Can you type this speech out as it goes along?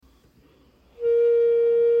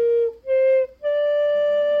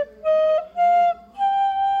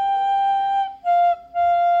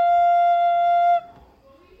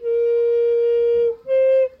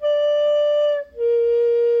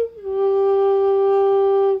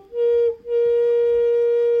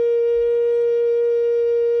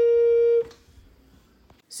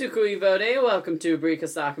Cui Vode. Welcome to Brika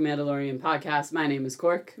Stock Mandalorian podcast. My name is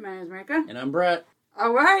Cork. My name is Marika. And I'm Brett.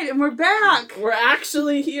 All right, and we're back. We're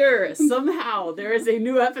actually here. Somehow, there is a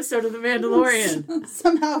new episode of The Mandalorian.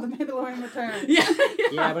 Somehow the Mandalorian returned.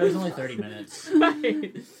 Yeah, but it was only 30 minutes. Right.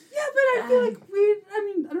 Yeah, but I feel like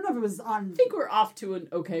I don't know if it was on. I think we're off to an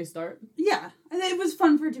okay start. Yeah, and it was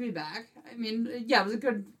fun for it to be back. I mean, yeah, it was a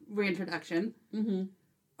good reintroduction. Mm-hmm.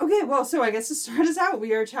 Okay, well, so I guess to start us out,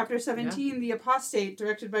 we are Chapter 17, The Apostate,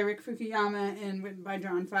 directed by Rick Fukuyama and written by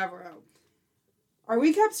Jon Favreau. Our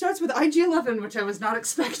recap starts with IG-11, which I was not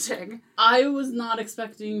expecting. I was not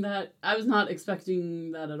expecting that. I was not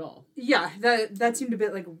expecting that at all. Yeah, that seemed a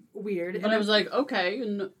bit, weird. But I was like, okay.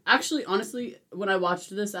 And actually, honestly, when I watched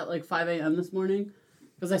this at, 5 a.m. this morning,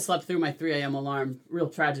 because I slept through my 3 a.m. alarm, real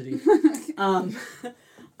tragedy,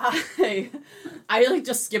 I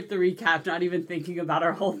just skipped the recap, not even thinking about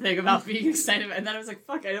our whole thing about being excited. And then I was like,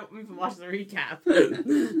 fuck, I don't even watch the recap.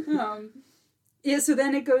 Yeah, so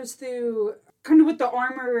then it goes through kind of what the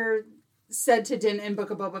armor said to Din in Book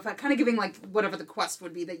of Boba Fett, kind of giving, whatever the quest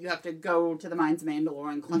would be that you have to go to the Mines of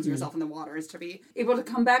Mandalore and cleanse yourself in the waters to be able to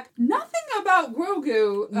come back. Nothing about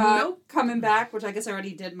Grogu coming back, which I guess I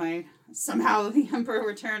already did my somehow the Emperor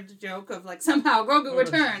returned joke of, somehow Grogu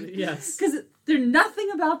returned. Yes. Because there's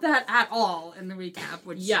nothing about that at all in the recap,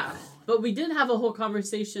 which... Yeah, but we did have a whole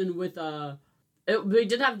conversation with, we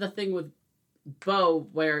did have the thing with Bo,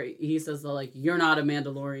 where he says, you're not a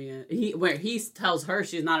Mandalorian. Where he tells her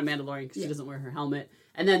she's not a Mandalorian because she doesn't wear her helmet.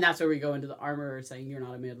 And then that's where we go into the armor saying you're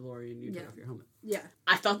not a Mandalorian, you take off your helmet. Yeah.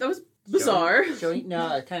 I thought that was bizarre.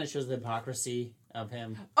 No, it kind of shows the hypocrisy of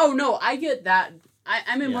him. Oh, no, I get that.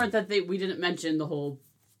 I mean more that we didn't mention the whole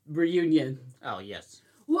reunion. Oh, yes.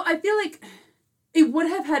 Well, I feel like it would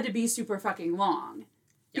have had to be super fucking long.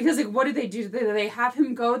 Because, what did they do? Did they have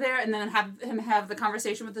him go there and then have him have the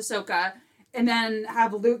conversation with Ahsoka and then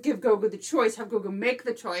have Luke give Grogu the choice, have Grogu make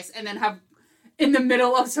the choice, and then have, in the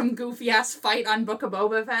middle of some goofy-ass fight on Book of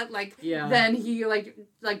Boba Fett, then he,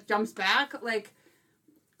 jumps back?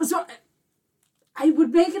 So, I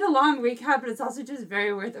would make it a long recap, but it's also just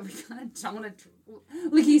very weird that we kind of don't want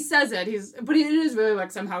to... he says it, but it is really,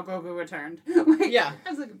 somehow Grogu returned. Yeah. I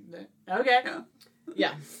was like, okay.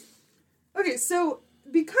 Yeah. Okay, so,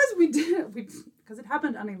 because it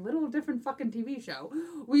happened on a little different fucking TV show,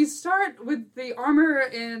 we start with the armor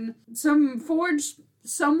in some forge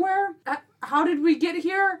somewhere. How did we get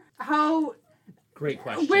here? Great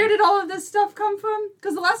question. Where did all of this stuff come from?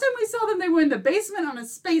 Because the last time we saw them, they were in the basement on a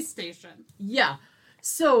space station. Yeah.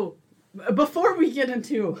 So, before we get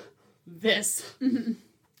into this,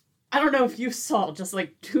 I don't know if you saw just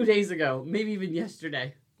 2 days ago, maybe even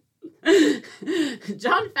yesterday,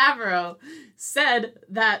 Jon Favreau said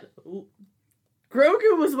that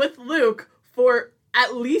Grogu was with Luke for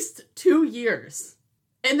at least 2 years.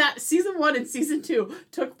 And that season 1 and season 2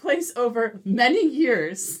 took place over many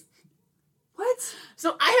years. What?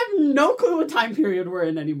 So I have no clue what time period we're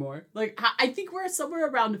in anymore. I think we're somewhere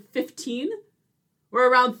around 15.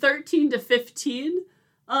 We're around 13 to 15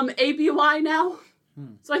 ABY now.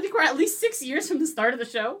 So I think we're at least 6 years from the start of the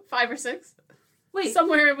show. 5 or 6. Wait.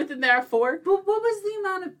 Somewhere within there, 4. But what was the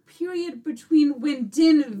amount of period between when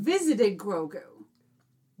Din visited Grogu?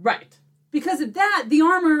 Right. Because of that, the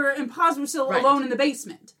armor and Paz were still alone in the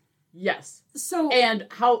basement. Yes. So and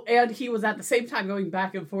he was at the same time going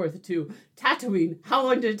back and forth to Tatooine. How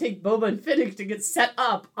long did it take Boba and Finnick to get set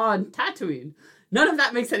up on Tatooine? None of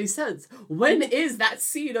that makes any sense. When is that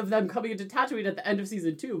scene of them coming into Tatooine at the end of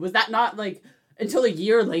season 2? Was that not until a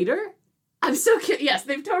year later? I'm so curious. Yes,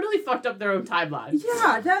 they've totally fucked up their own timeline.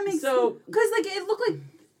 Yeah, that makes sense. Because it looked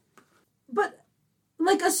but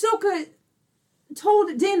Ahsoka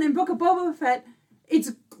told Din in Book of Boba Fett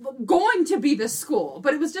it's going to be the school,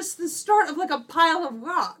 but it was just the start of a pile of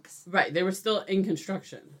rocks. Right, they were still in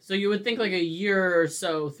construction. So you would think a year or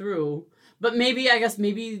so through, but maybe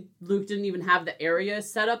Luke didn't even have the area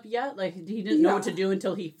set up yet. He didn't know what to do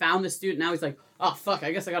until he found the student. Now he's like, oh fuck,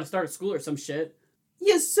 I guess I gotta start a school or some shit.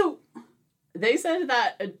 Yes, so... They said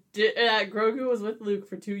that Grogu was with Luke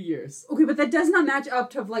for 2 years. Okay, but that does not match up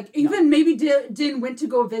to, maybe Din went to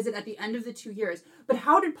go visit at the end of the 2 years. But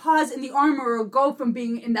how did Paz and the armorer go from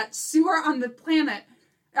being in that sewer on the planet,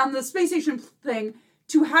 on the space station thing,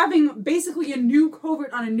 to having basically a new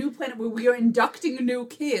covert on a new planet where we are inducting new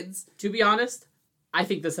kids? To be honest, I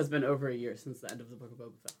think this has been over a year since the end of the Book of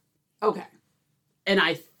Boba Fett. Okay. And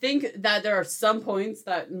I think that there are some points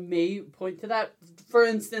that may point to that. For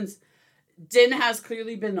instance... Din has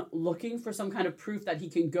clearly been looking for some kind of proof that he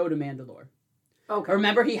can go to Mandalore. Okay.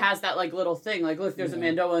 Remember, he has that little thing, look, there's a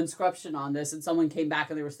Mandoa inscription on this, and someone came back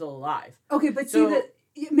and they were still alive. Okay, but so, see that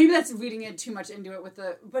maybe that's reading it too much into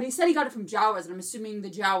it but he said he got it from Jawas, and I'm assuming the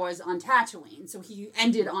Jawas on Tatooine, so he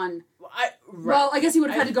ended on... Well, I guess he would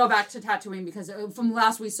have had to go back to Tatooine, because from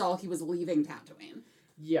last we saw, he was leaving Tatooine.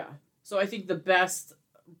 Yeah. So I think the best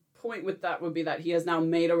point with that would be that he has now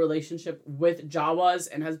made a relationship with Jawas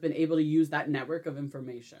and has been able to use that network of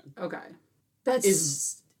information. Okay.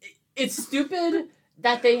 It's stupid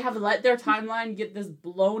that they have let their timeline get this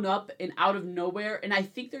blown up and out of nowhere, and I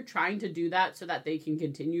think they're trying to do that so that they can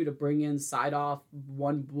continue to bring in side-off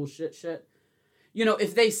one bullshit shit. You know,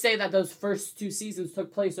 if they say that those first 2 seasons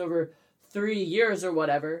took place over 3 years or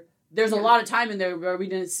whatever, there's a lot of time in there where we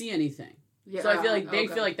didn't see anything. Yeah, so I feel like they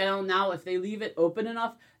feel like they'll now, if they leave it open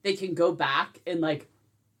enough, they can go back and, like,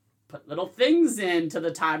 put little things into the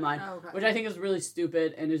timeline, which I think is really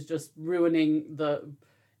stupid and is just ruining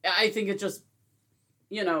I think it just...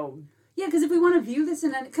 You know... Yeah, because if we want to view this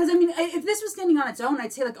in... Because, I mean, if this was standing on its own,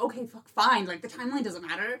 I'd say, like, okay, fine. Like, the timeline doesn't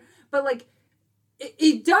matter. But, like,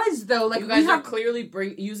 it does, though. Like, you guys are clearly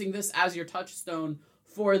using this as your touchstone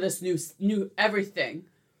for this new everything.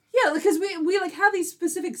 Yeah, because we like, have these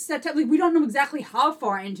specific set... Like, we don't know exactly how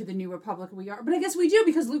far into the New Republic we are. But I guess we do,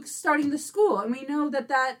 because Luke's starting the school. And we know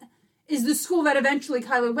that is the school that eventually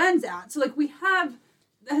Kylo Ren's at. So, like, we have...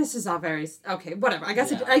 This is all very... Okay, whatever. I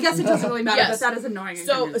guess it doesn't really matter, but that is annoying.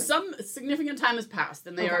 So, some significant time has passed,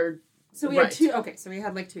 and they are... So we had 2... Okay, so we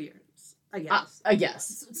had, like, 2 years, I guess. I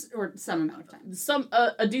guess. Or some amount of time.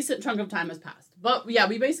 A decent chunk of time has passed. But, yeah,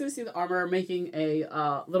 we basically see the armor making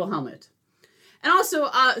a little helmet. And also,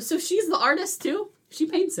 so she's the artist, too? She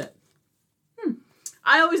paints it.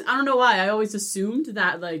 I don't know why, I always assumed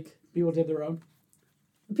that, like... People did their own?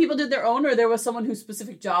 People did their own, or there was someone whose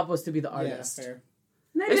specific job was to be the artist. Yeah, fair.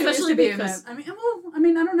 Maybe especially because I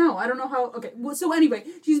mean, I don't know. I don't know how. Okay, well, so anyway,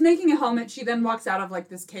 she's making a helmet. She then walks out of like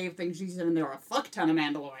this cave thing she's in, and there are a fuck ton of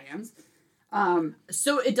Mandalorians.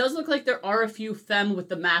 So it does look like there are a few femme with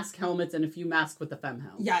the mask helmets and a few masks with the femme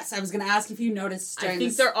helmets. Yes, I was going to ask if you noticed. I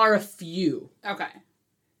think there are a few. Okay,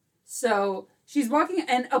 so she's walking,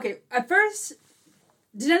 and okay, at first.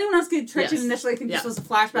 Did anyone else get tricked and initially think this was a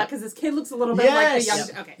flashback? Because this kid looks a little bit like the young...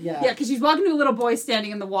 Okay. Yeah, because she's walking to a little boy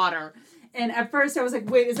standing in the water. And at first I was like,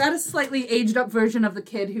 wait, is that a slightly aged up version of the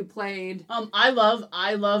kid who played... I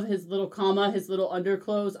love his little comma, his little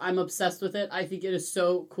underclothes. I'm obsessed with it. I think it is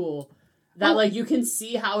so cool. That, like, you can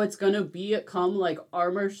see how it's gonna become, like,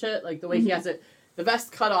 armor shit. Like, the way he has it... The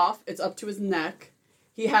vest cut off, it's up to his neck.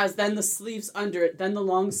 He has then the sleeves under it, then the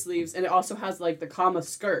long sleeves, and it also has, like, the comma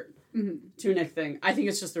skirt. Tunic thing. I think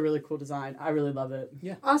it's just a really cool design. I really love it.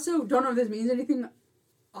 Yeah. Also, don't know if this means anything.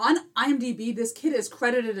 On IMDb, this kid is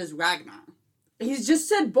credited as Ragnar. He's just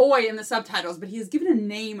said boy in the subtitles, but he is given a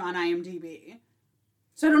name on IMDb.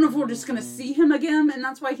 So I don't know if we're just going to see him again, and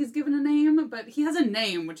that's why he's given a name, but he has a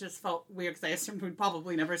name, which just felt weird, because I assumed we'd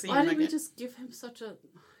probably never see him again. Why didn't we just give him such a...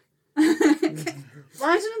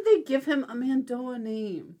 Why didn't they give him a Mandoa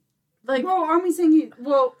name? Like, well, are we saying he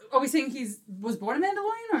was born a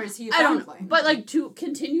Mandalorian, or is he a foundling? But, like, to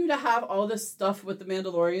continue to have all this stuff with the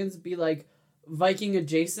Mandalorians be, like, Viking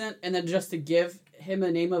adjacent, and then just to give him a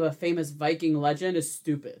name of a famous Viking legend is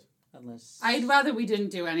stupid. I'd rather we didn't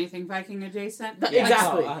do anything Viking adjacent.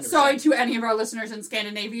 Exactly. Like, sorry to any of our listeners in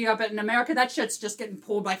Scandinavia, but in America, that shit's just getting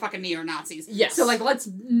pulled by fucking neo-Nazis. Yes. So, like, let's...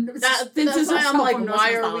 That's why I'm like,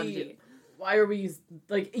 why are we,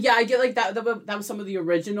 like, yeah, I get, like, that was some of the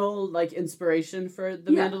original, like, inspiration for the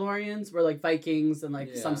Mandalorians, were, like, Vikings and,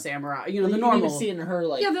 like, some samurai, you know, the normal. You even see in her,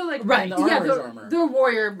 like, they're, like, armor. They're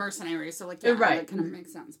warrior mercenaries, so, like, that kind of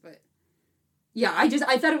makes sense, but, yeah,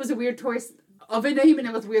 I thought it was a weird choice of a name, and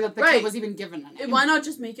it was weird that the kid was even given a name. Why not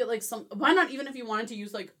just make it, like, why not, even if you wanted to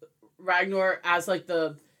use, like, Ragnar as, like,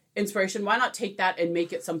 the inspiration, why not take that and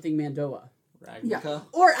make it something Mandoa? Ragnar.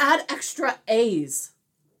 Or add extra A's.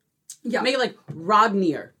 Yeah. Make it like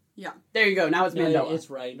Ragnir. Yeah. There you go. Now it's Mandoa. It's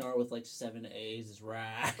Ragnar with like 7 A's. It's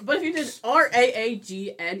Rag. But if you did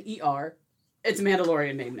Raagner, it's a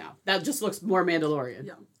Mandalorian name now. That just looks more Mandalorian.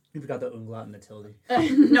 Yeah. You forgot the umlaut and the tilde.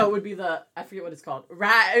 No, it would be I forget what it's called.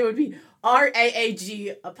 It would be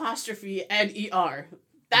RAAG apostrophe NER.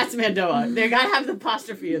 That's Mandoa. They gotta have the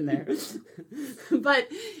apostrophe in there. But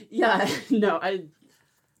yeah, no,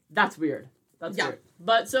 that's weird. That's weird.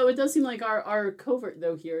 But so it does seem like our covert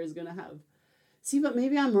though here is gonna have. See, but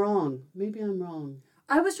maybe I'm wrong.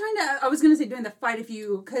 I was gonna say during the fight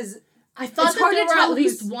because I thought that there were at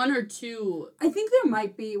least one or two. I think there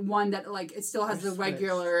might be one that like it still has the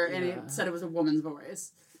regular and it said it was a woman's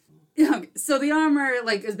voice. Yeah, so the armor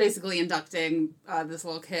like is basically inducting this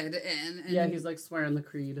little kid in. And, he's like swearing the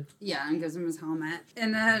creed. Yeah, and gives him his helmet,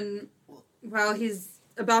 and then he's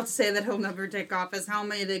about to say that he'll never take off his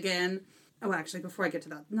helmet again. Oh, actually, before I get to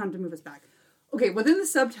that, not to move us back. Okay, within the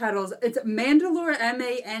subtitles, it's Mandalore,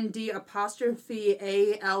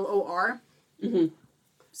 MAND''ALOR. Mm-hmm.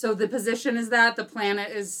 So the position is that, the planet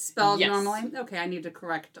is spelled Yes. normally. Okay, I need to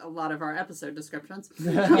correct a lot of our episode descriptions.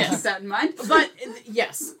 Yes. Keep that in mind. But,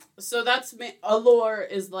 yes. So that's... Alor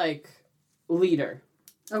is, like, leader.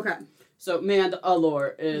 Okay. So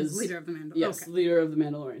Mandalore is... Leader of the Mandalorians. Yes, Okay. leader of the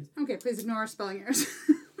Mandalorians. Okay, please ignore our spelling errors.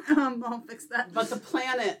 I'll fix that. But the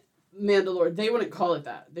planet Mandalore, they wouldn't call it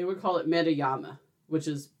that. They would call it Mandayama, which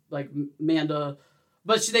is like Manda,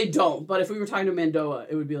 but they don't. But if we were talking to Mandoa,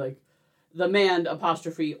 it would be like the Mand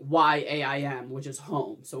apostrophe YAIM, which is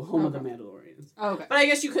home. So home of the Mandalorians. Okay. But I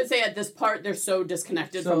guess you could say at this part they're so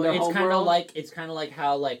disconnected from So their it's home kind of world. like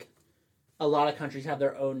how like a lot of countries have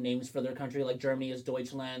their own names for their country. Like Germany is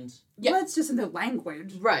Deutschland. Yeah. Well, that's just in their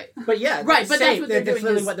language. Right. But yeah, Right, but that's same. what they're doing.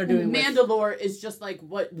 literally is what they're doing. with, Mandalore is just like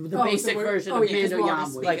what the Oh, basic so we're- version oh, of yeah, 'cause we're all Mandoyam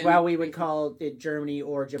just would like be. how we would call it Germany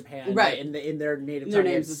or Japan. Right. In their native Their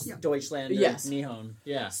tongue, names it's is- Deutschland or Yes. Nihon.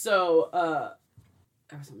 Yeah. So,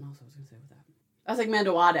 there was something else I was going to say with that. That's like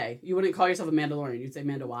Mandawade. You wouldn't call yourself a Mandalorian. You'd say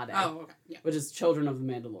Mandawade. Oh, okay. Yeah. Which is children of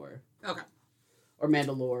the Mandalore. Okay. Or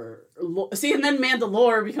Mandalore. See, and then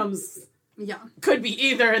Mandalore becomes... Yeah. Could be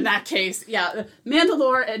either in that case. Yeah,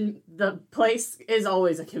 Mandalore and the place is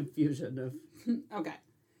always a confusion of... Okay.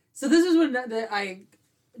 So this is when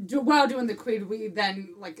while doing the creed, we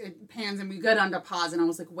then, like, it pans and we get onto pause, and I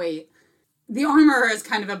was like, wait. The armor is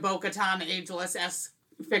kind of a Bo-Katan ageless-esque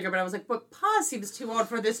figure, but I was like, but Paz seems too old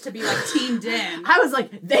for this to be, like, teamed in. I was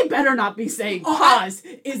like, they better not be saying Oh, Paz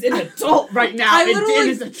is an adult right now I and literally- Din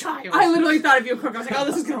is a child. I literally thought of you, Crook. I was like, oh,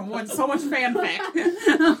 this is going to win so much fanfic.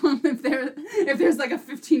 if there's, like, a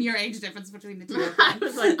 15-year age difference between the two of I them.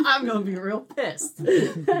 was like, I'm gonna be real pissed.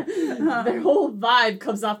 Their whole vibe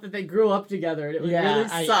comes off that they grew up together, and it would really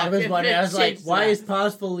suck. I was if wondering. it I was like, changed why that. is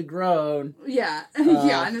Paz fully grown? Yeah,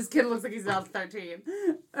 yeah, and this kid looks like he's now 13.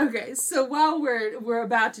 Okay, so while we're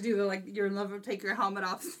about to do the, like, you're in love with take your helmet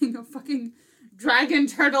off thing, a fucking dragon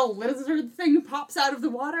turtle lizard thing pops out of the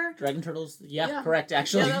water. Dragon turtles? Yeah, Yeah. correct.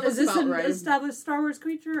 Actually, Yeah, that Is this about an right. established Star Wars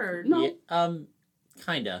creature or No. Yeah,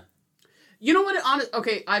 kinda. You know what?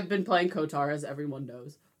 Okay, I've been playing KOTOR, as everyone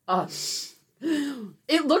knows.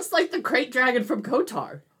 It looks like the Crate Dragon from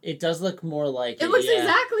KOTOR. It does look more like It looks yeah.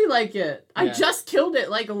 exactly like it. I Yeah. just killed it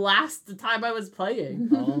like the time I was playing.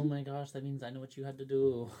 Oh my gosh, that means I know what you had to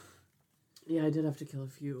do. Yeah, I did have to kill a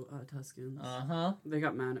few Tuskens. Uh-huh. They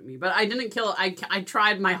got mad at me, but I didn't kill. I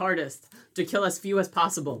tried my hardest to kill as few as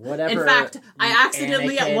possible. Whatever, In fact, I you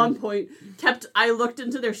accidentally at Anakin. one point I looked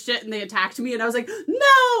into their shit and they attacked me, and I was like,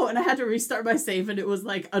 no! And I had to restart my save, and it was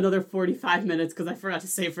like another 45 minutes because I forgot to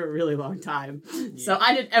save for a really long time. So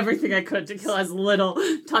I did everything I could to kill as little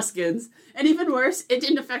Tuskens, and even worse, it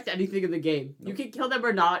didn't affect anything in the game. You can kill them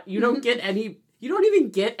or not. You don't get any. You don't even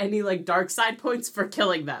get any like dark side points for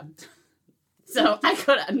killing them. So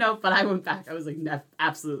I but I went back. I was like, no,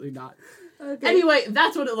 absolutely not. Okay. Anyway,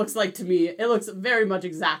 that's what it looks like to me. It looks very much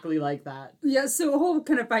exactly like that. Yeah, so a whole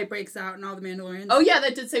kind of fight breaks out and all the Mandalorians. Oh yeah,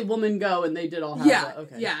 that did say woman go, and they did all have yeah, that.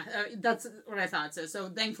 Okay. yeah, that's what I thought. So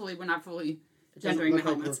thankfully we're not fully It doesn't gendering the look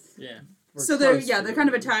like helmets. Yeah. we're So they're close to they're it. kind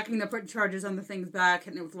of attacking. They're putting charges on the thing's back,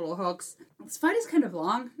 hitting it with little hooks. This fight is kind of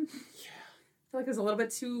long. Yeah, I feel like it was a little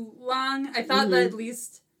bit too long. I thought that at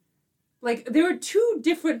least, like, there were two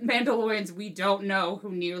different Mandalorians we don't know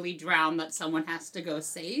who nearly drowned that someone has to go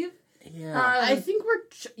save. Yeah. I think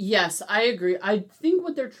yes, I agree. I think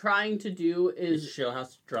what they're trying to do to is show how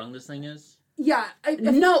strong this thing is. Yeah,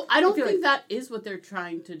 no, I don't feel think that is what they're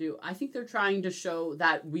trying to do. I think they're trying to show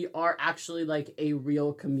that we are actually like a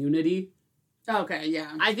real community. Okay,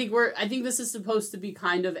 yeah. I think this is supposed to be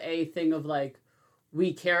kind of a thing of like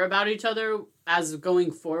we care about each other. As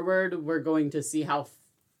going forward, we're going to see how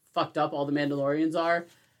fucked up all the Mandalorians are.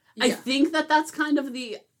 Yeah. I think that's kind of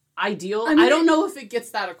the ideal. I mean, I don't know if it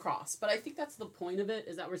gets that across, but I think that's the point of it,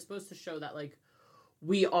 is that we're supposed to show that like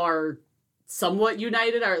we are somewhat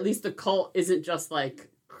united, or at least the cult isn't just like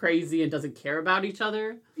crazy and doesn't care about each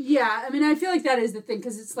other. Yeah, I mean, I feel like that is the thing,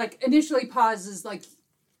 because it's like initially Paz is like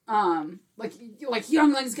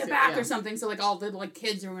younglings get back or something, so like all the like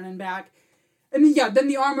kids are running back. And then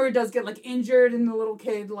the armor does get like injured, and the little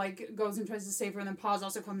kid like goes and tries to save her, and then Paz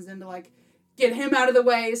also comes in to like get him out of the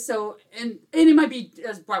way. So and it might be,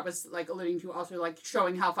 as Bart was like alluding to, also like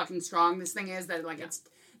showing how fucking strong this thing is, that like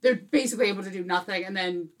they're basically able to do nothing, and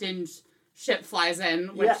then Din's ship flies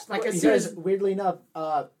in, which like as soon as weirdly enough,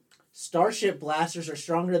 starship blasters are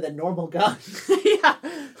stronger than normal guns. Yeah,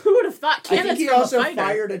 who would have thought? I think Cannons he from a also fighter.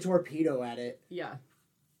 fired a torpedo at it. Yeah.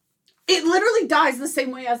 It literally dies the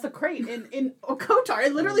same way as the crate in Kotar.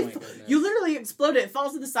 It literally, Oh my goodness. you literally explode it. It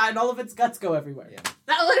falls to the side, and all of its guts go everywhere. Yeah.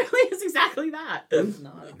 That literally is exactly that. It's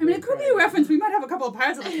not a I mean, it good could be a credit. reference. We might have a couple of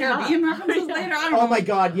Pirates of the Caribbean references Yeah. later on. Oh my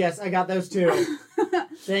god, yes, I got those too.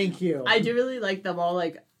 Thank you. I do really like them all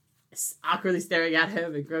like awkwardly staring at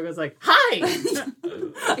him, and Grogu's like,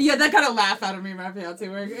 "Hi." Yeah, that got a laugh out of me, Raphael, too.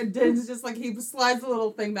 Where Din's just like, he slides the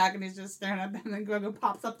little thing back and he's just staring at them, and then Grogu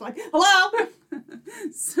pops up like, hello!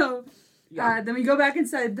 So, Yeah. then we go back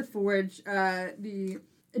inside the forge. The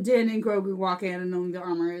Din and Grogu walk in, and only the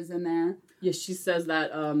armor is in there. Yeah, she says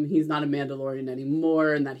that he's not a Mandalorian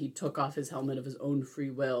anymore, and that he took off his helmet of his own free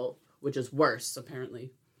will, which is worse,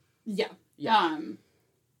 apparently. Yeah. Yeah.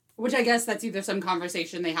 Which I guess that's either some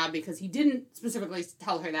conversation they had because he didn't specifically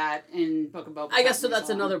tell her that in Book of Boba I guess so. Fett. That's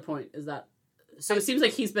another point. Is that so? It seems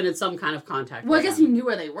like he's been in some kind of contact. Well, I with guess them. he knew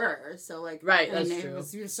where they were, so like, Right, and that's true.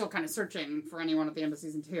 He was still kind of searching for anyone at the end of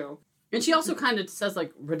season 2. And she also kind of says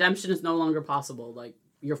like redemption is no longer possible. Like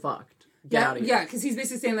you're fucked. Get out of here. Yeah, because he's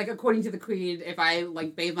basically saying, like, according to the creed, if I,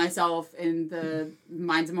 like, bathe myself in the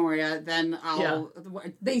Mines of Moria, then I'll...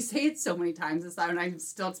 They say it so many times this time, and I'm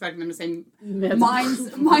still expecting them to say Mines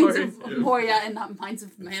of Moria and not Mines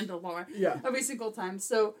of Mandalore Yeah. every single time.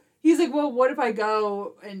 So he's like, well, what if I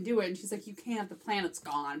go and do it? And she's like, you can't. The planet's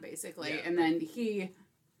gone, basically. Yeah. And then he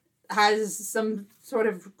has some sort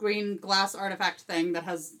of green glass artifact thing that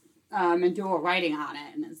has Mandalore writing on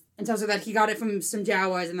it, and tells her that he got it from some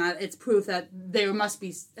Jawas, and that it's proof that there must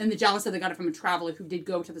be. And the Jawas said they got it from a traveler who did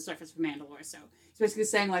go to the surface of Mandalore. So he's basically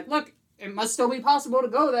saying, like, look, it must still be possible to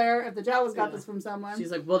go there if the Jawas got this from someone.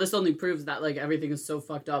 She's like, well, this only proves that like everything is so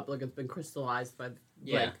fucked up, like it's been crystallized by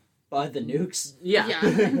Yeah. like By the nukes. yeah. Yeah.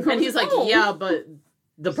 And he's like, Oh. yeah, but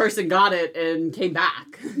the person got it and came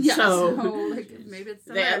back. Yeah, so like, maybe it's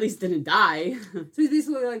still they there. at least didn't die. So he's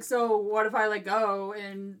basically like, so what if I like go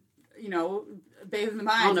and bathe in the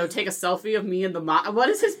mines? I don't know, take a selfie of me in the mine. What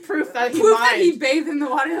is his proof that he Proof that he mined? bathed in the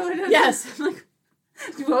water. Yes. Like,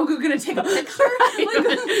 Grogu gonna take a picture?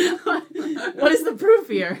 what is the proof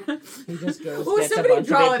here? He just goes, Oh, gets a somebody bunch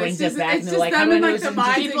draw of it. it, brings It's it back, and just they're like, them how do I in, know like, it's the in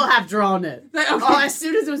mines. People have drawn it. Like, okay. Oh, as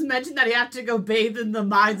soon as it was mentioned that he had to go bathe in the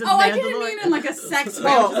mines of Oh, I Mandalore. didn't mean in like a sex way.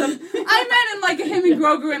 Oh. I meant in like him and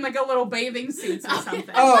Grogu in like a little bathing suits or something.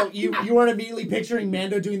 Oh, you weren't immediately picturing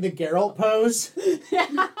Mando doing the Geralt pose?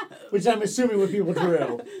 Which I'm assuming what people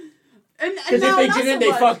drew. And 'Cause if no, they not didn't, so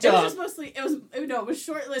they much. fucked It was up. just mostly it was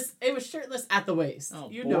shirtless. It was shirtless at the waist.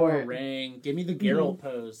 Oh, you know it. boring. Give me the Geralt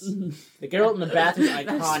pose. The Geralt in the bath is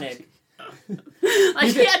iconic.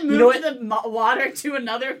 Like he had You know moved the water to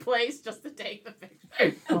another place just to take the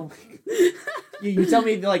picture. Oh. You tell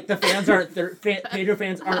me like the fans aren't Pedro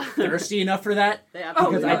fans aren't thirsty enough for that? They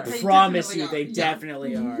Oh, Because yeah, I they promise definitely you, are. they Yeah.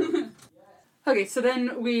 definitely are. Okay, so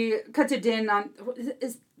then we cut to Din on.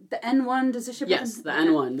 Is the N1? Does the ship? Yes, the Okay.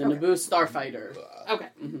 N1, the Okay. Naboo starfighter. Okay,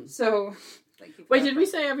 Mhm. so. Thank you for Wait, that. did we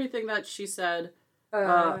say everything that she said?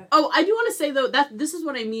 Uh, Oh, I do want to say though that this is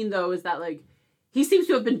what I mean though is that like he seems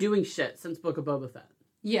to have been doing shit since Book of Boba Fett.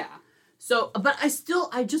 yeah. So, but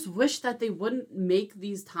I just wish that they wouldn't make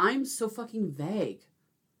these times so fucking vague.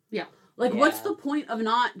 Yeah. Like, what's Yeah. the point of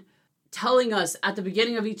not telling us at the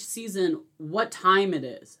beginning of each season what time it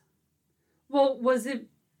is? Well, was it?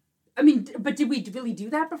 I mean, but did we really do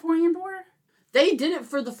that before Andor? They did it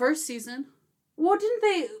for the first season. Well, didn't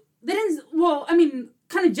they? They didn't. Well, I mean,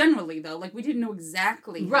 kind of generally though. Like we didn't know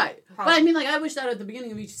exactly. Right. how- But I mean, like, I wish that at the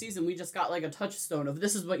beginning of each season we just got, like, a touchstone of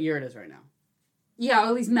this is what year it is right now. Yeah, or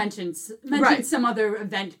at least mentioned Right. some other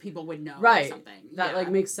event people would know. Or Right. something. That, yeah. like,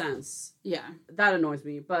 makes sense. Yeah. That annoys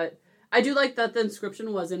me. But I do like that the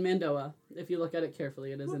inscription was in Mandoa. If you look at it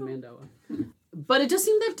carefully, it is in Mandoa. But it just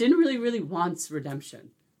seemed that Din really wants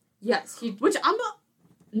redemption. Yes. He. Which I'm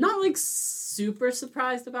not like super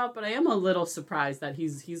surprised about, but I am a little surprised that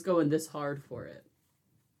he's going this hard for it.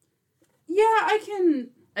 Yeah, I can.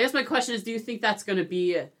 I guess my question is, do you think that's going to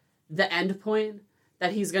be the end point?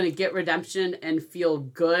 That he's going to get redemption and feel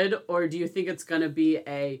good? Or do you think it's going to be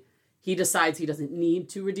he decides he doesn't need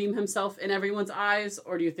to redeem himself in everyone's eyes?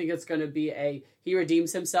 Or do you think it's going to be he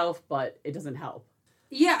redeems himself, but it doesn't help?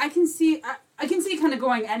 Yeah, I can see. I can see it kind of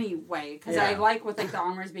going any way because I Yeah. like with like the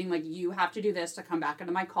armors being like, you have to do this to come back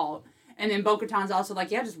into my cult, and then Bo-Katan's also like,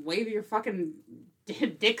 yeah, just wave your fucking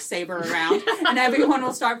dick saber around, and everyone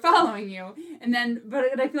will start following you. And then,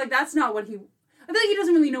 but I feel like that's not what he. I feel like he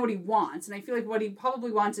doesn't really know what he wants, and I feel like what he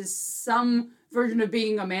probably wants is some version of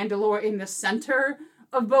being a Mandalore in the center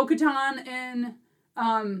of Bo-Katan and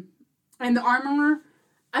the armorer.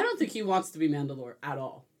 I don't think he wants to be Mandalore at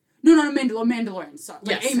all. No, not a Mandalorian. Sorry,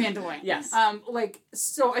 like Yes. a Mandalorian. Yes. Like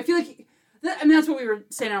so, I feel like And that's what we were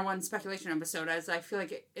saying on one speculation episode, as I feel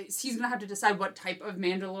like he's going to have to decide what type of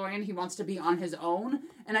Mandalorian he wants to be on his own.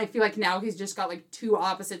 And I feel like now he's just got, like, two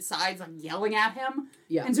opposite sides, like, yelling at him.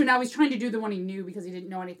 Yeah. And so now he's trying to do the one he knew because he didn't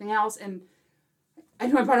know anything else. And I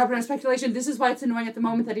know I brought up in a speculation, this is why it's annoying at the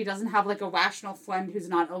moment that he doesn't have, like, a rational friend who's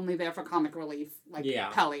not only there for comic relief, like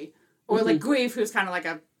Pelly. Or, like, Grief, who's kind of like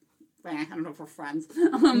I don't know if we're friends.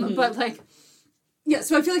 But, like, yeah,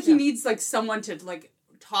 so I feel like he needs, like, someone to, like,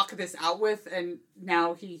 talk this out with, and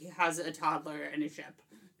now he has a toddler and a ship.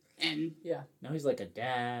 And now he's like a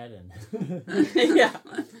dad, and yeah.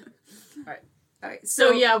 All right.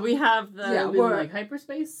 So yeah, we have the we're like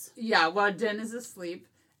hyperspace. Yeah, while Din is asleep,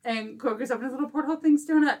 and Grogu's up in his little porthole thing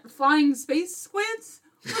staring at flying space squids.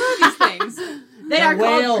 What are these things? They They're are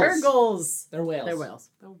whales. called Purgles. they're whales. They're whales.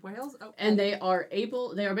 The whales? Oh. And they are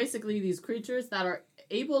basically these creatures that are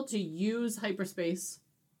able to use hyperspace.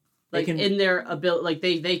 Like, in their ability, like,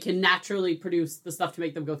 they can naturally produce the stuff to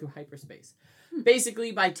make them go through hyperspace.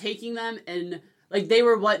 Basically, by taking them and, like, they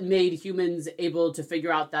were what made humans able to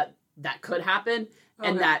figure out that could happen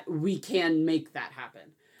and that we can make that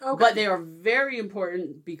happen. Okay. But they are very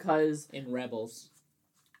important because... In Rebels.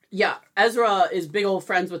 Yeah, Ezra is big old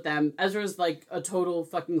friends with them. Ezra's like a total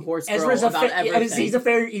fucking horse girl Ezra's about everything. he's a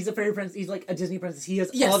fairy prince. He's like a Disney princess. He has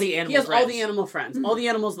all the animal he has friends. all the animal friends. All the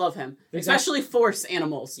animals love him, especially Force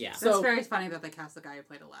animals. Yeah. So it's So very funny that they cast the guy who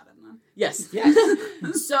played Aladdin, then. yes, Yes.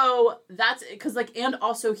 so that's because like, and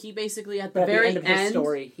also he basically at the But at very the end of his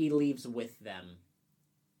story, he leaves with them.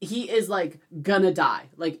 he is like gonna die.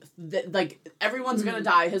 Like everyone's gonna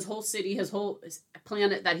die. His whole city, his whole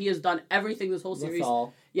planet that he has done everything this whole series.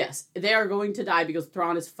 Lothal. Yes, they are going to die because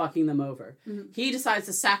Thrawn is fucking them over. He decides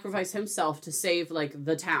to sacrifice himself to save, like,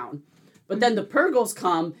 the town. But then the Purgles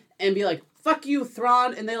come and be like, fuck you,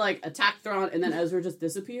 Thrawn, and they, like, attack Thrawn, and then Ezra just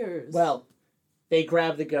disappears. Well, they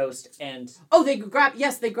grab the ghost and... Oh, they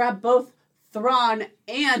grab both Thrawn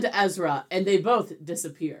and Ezra, and they both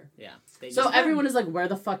disappear. Yeah. So everyone is like, where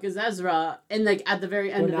the fuck is Ezra? And, like, at the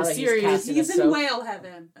very end of the series... He's in whale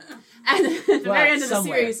heaven. And at the very end of the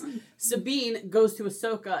series, Sabine goes to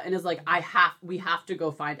Ahsoka and is like, we have to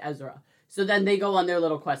go find Ezra. So then they go on their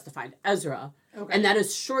little quest to find Ezra. Okay. And that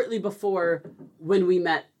is shortly before when we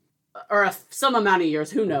met, or some amount of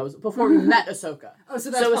years, who knows, before we met Ahsoka. Oh,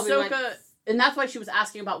 so that's Ahsoka, and that's why she was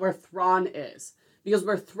asking about where Thrawn is. Because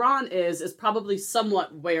where Thrawn is probably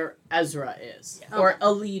somewhat where Ezra is. Yeah. Or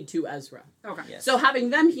a lead to Ezra. Okay. Yes. So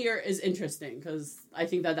having them here is interesting, because I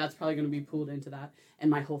think that's probably going to be pulled into that.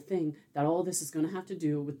 And my whole thing, that all this is going to have to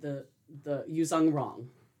do with the Yuzong Rong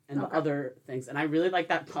and the other things. And I really like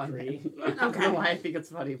that pun. I don't know why I think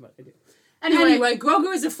it's funny, but I do. Anyway,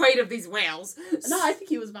 Grogu is afraid of these whales. No, I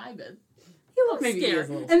think he was vibing. He looked scared.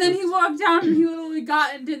 And then he walked down and he literally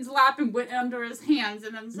got in Din's lap and went under his hands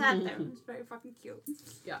and then sat there. It was very fucking cute.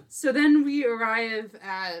 Yeah. So then we arrive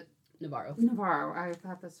at Navarro. I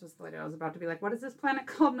thought this was the lady I was about to be like, what is this planet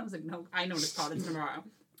called? And I was like, no, I know what it's called. It's Navarro.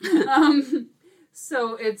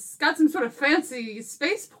 So it's got some sort of fancy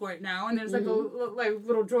spaceport now, and there's like a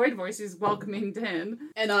little droid voice who's welcoming Din.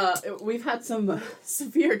 And we've had some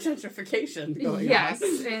severe gentrification going on. Yes,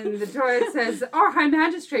 and the droid says, "Our High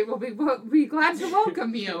Magistrate will be glad to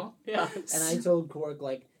welcome you." Yeah. And I told Korg,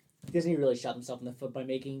 like, Disney really shot himself in the foot by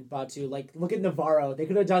making Batu, like, look at Navarro. They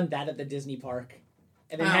could have done that at the Disney park.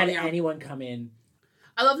 And then had anyone come in.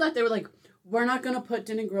 I love that they were like, we're not going to put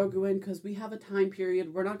Din and Grogu in because we have a time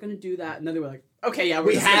period. We're not going to do that. And then they were like, okay, yeah,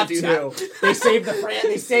 We have do to. that. They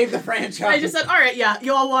saved the franchise. I just said, all right, yeah,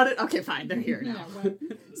 you all want it? Okay, fine, they're here now.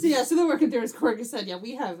 So they're working through, as Korg said,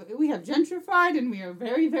 we have gentrified and we are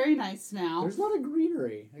very, very nice now. There's a lot of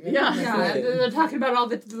greenery. Yeah. They're talking about all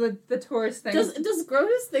the tourist things. Does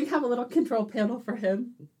Grogu's thing have a little control panel for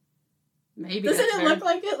him? Maybe. Doesn't it look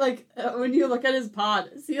like it? Like, when you look at his pod,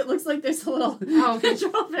 see, it looks like there's a little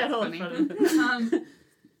control panel in front of him.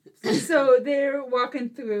 So they're walking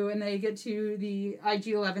through and they get to the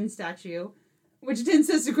IG-11 statue, which Din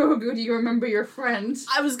says to Grogu, do you remember your friend?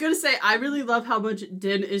 I was going to say, I really love how much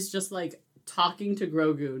Din is just, like, talking to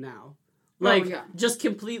Grogu now. Like, just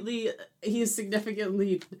completely, he's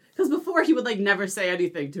significantly, because before he would, like, never say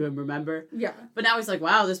anything to him, remember? Yeah. But now he's like,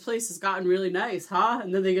 wow, this place has gotten really nice, huh?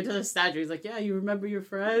 And then they get to the statue, he's like, yeah, you remember your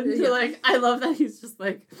friend? Yeah. Like, I love that he's just,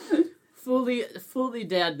 like, fully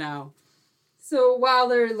dead now. So while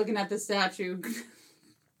they're looking at the statue,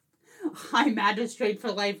 High Magistrate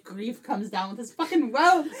for Life Grief comes down with his fucking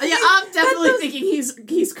robe. Yeah, I'm definitely thinking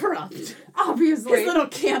he's corrupt. Obviously. His little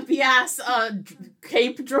campy ass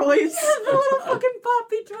cape droids. Yeah, the little fucking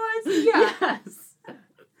poppy droids. Yeah. Yes.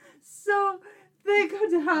 So they go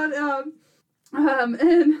down,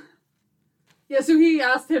 and Yeah, so he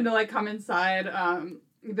asked him to, like, come inside.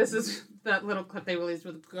 This is that little clip they released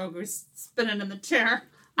with Grogu spinning in the chair.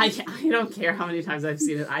 I don't care how many times I've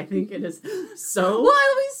seen it. I think it is so.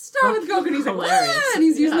 Well, we start with Grogu and he's like, hilarious. "What?" And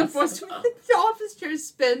he's using the Yes. force to make the office chair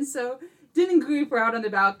spin. So Din and Greef are out on the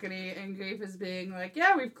balcony, and Greef is being like,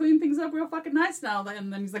 "Yeah, we've cleaned things up real fucking nice now."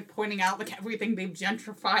 And then he's like pointing out like everything they've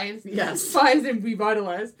gentrified, Yes. and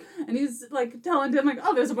revitalized. And he's like telling Din like,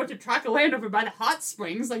 "Oh, there's a bunch of tract of land over by the hot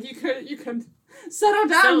springs. Like you could settle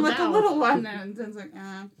down Settle with down." the little one." And Din's like,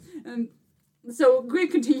 And so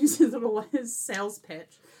Greef continues his sales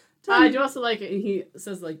pitch. I do also like it. He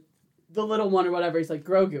says like the little one or whatever. He's like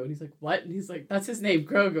Grogu, and he's like, what? And he's like, that's his name,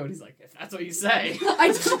 Grogu. And he's like, if that's what you say. I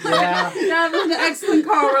just that was an excellent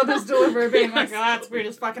Carl Weathers delivery, being like, "Oh, that's weird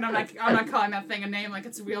as fuck," and I'm not calling that thing a name like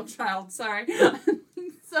it's a real child. Sorry.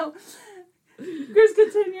 So Chris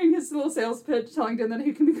continuing his little sales pitch, telling Din that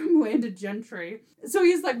he can become landed gentry. So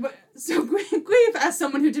he's like, so Greef, as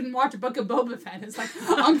someone who didn't watch a Book of Boba Fett, is like,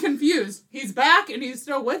 "I'm confused. He's back and he's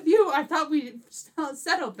still with you? I thought we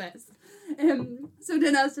settled this." And so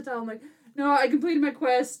Din has to tell him, like, "No, I completed my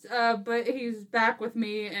quest, but he's back with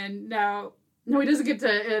me, and now..." No, he doesn't get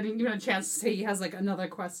to even a chance to say he has, like, another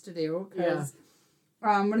quest to do, because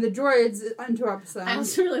one of the droids interrupts them. I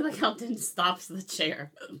also really like how Din stops the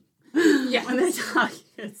chair. Yeah. When they're talking.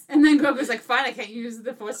 And then Grogu's like, "Fine, I can't use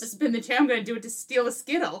the force to spin the chair. I'm going to do it to steal a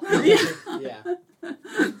Skittle." Yeah.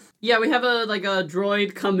 Yeah, we have a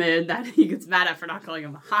droid come in that he gets mad at for not calling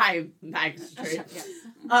him High Magistrate. Yes.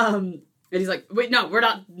 And he's like, wait, no, we're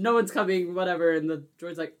not, no one's coming, whatever. And the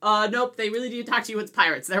droid's like, nope, they really need to talk to you. It's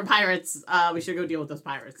pirates. They're pirates. We should go deal with those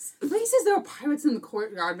pirates. The way he says there are pirates in the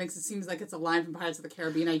courtyard makes it seem like it's a line from Pirates of the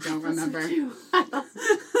Caribbean I don't remember.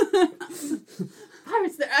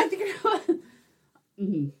 Pirates there. I think it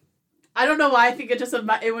was. I don't know why. I think it just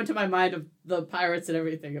it went to my mind of the pirates and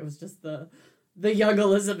everything. It was just the young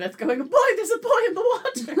Elizabeth going, "Boy, there's a boy in the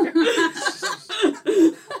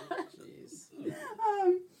water."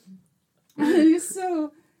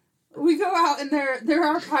 So we go out and there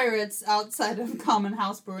are pirates outside of Common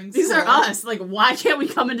House Brewing. These are us. Like, why can't we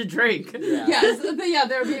come in to drink? Yeah,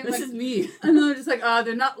 they're being This like, is me. and they're just like,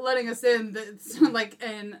 they're not letting us in. It's like,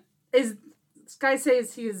 and is Sky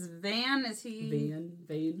says he is Van? Is he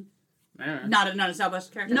Vane? not an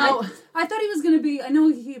established character? No. I thought he was gonna be. I know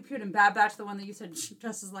he appeared in Bad Batch, the one that you said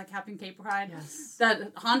dresses like Captain Cape Pride. Yes.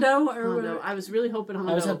 That Hondo or Hondo. I was really hoping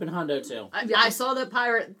Hondo. I was hoping Hondo too. I saw that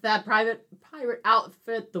private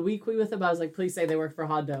outfit the week we with him. I was like, please say they work for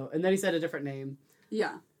Hondo. And then he said a different name.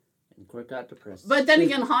 Yeah. And quick got depressed. But then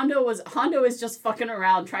again, Hondo is just fucking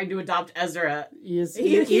around trying to adopt Ezra. He's was-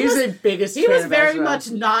 the biggest. He fan was of very Ezra.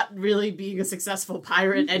 much not really being a successful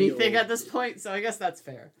pirate anything at this point, so I guess that's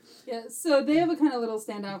fair. Yeah, so they have a kind of little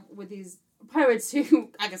standoff with these pirates who,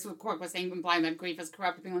 I guess what Quark was saying, implying that Greef is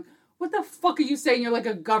corrupt, being like, "What the fuck are you saying? You're like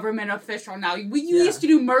a government official now. You used to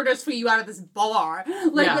do murders for you out of this bar."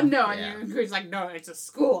 Like, Yeah. no, and Greef's like, "No, it's a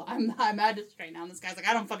school. I'm magistrate now." And this guy's like,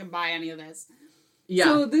 "I don't fucking buy any of this." Yeah.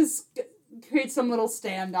 So this creates some little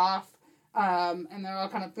standoff, and they're all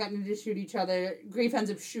kind of threatening to shoot each other. Greef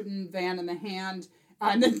ends up shooting Van in the hand,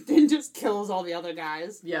 and then just kills all the other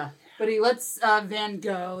guys. yeah. But he lets Van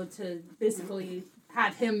go to basically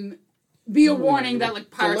have him be a warning that, like,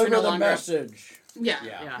 pirates are no longer... message. Yeah.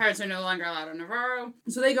 Yeah. Pirates are no longer allowed on Navarro.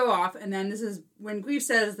 So they go off, and then this is when Greef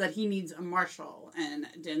says that he needs a marshal, and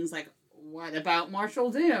Din's like, "What about Marshal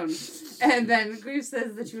Dune?" And then Greef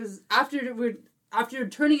says that she was, after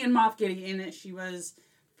turning in Moff Gideon, she was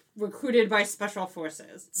recruited by Special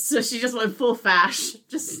Forces. So she just went full fash.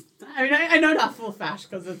 I know not full fash,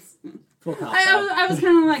 because it's... I was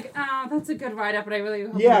kind of like, "Oh, that's a good write-up," but I really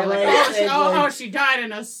hope Yeah, you're like, right. she died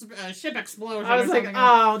in a ship explosion. I was or like, something.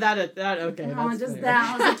 okay, No, that's just fair. that.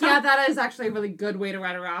 I was like, yeah, that is actually a really good way to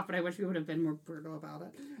write her off, but I wish we would have been more brutal about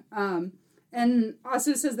it. And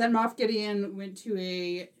also says that Moff Gideon went to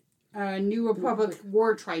a New Republic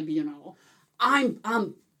War Tribunal.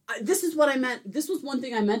 This is what I meant. This was one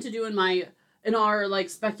thing I meant to do in our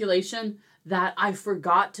like speculation that I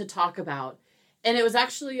forgot to talk about. And it was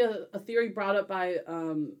actually a theory brought up by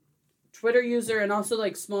Twitter user and also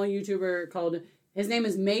like small YouTuber called, his name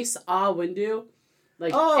is Mace Ah Windu.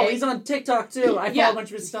 Like, He's on TikTok too. I follow a bunch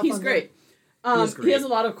of his stuff. He's on great. He's great. He has a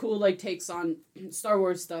lot of cool like takes on Star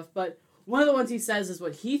Wars stuff, but one of the ones he says is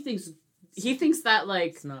what he thinks. He thinks that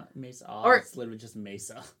like It's not Mesa. Or- It's literally just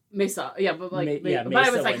Mesa. Mesa, yeah, but like, but Mesa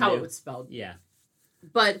it was like how Windu. it was spelled. Yeah.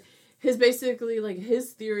 But his basically like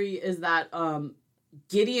his theory is that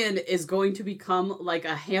Gideon is going to become like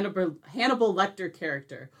a Hannibal Lecter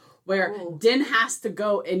character, where Oh. Din has to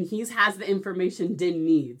go and he has the information Din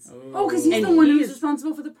needs. Oh, because he's And the one he who's is-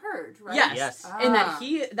 responsible for the purge, right? Yes. Yes. And Ah.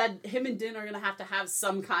 that him and Din are gonna have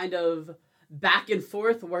some kind of back and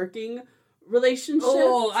forth working relationship.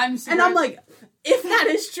 Oh, I'm so and I'm like, if that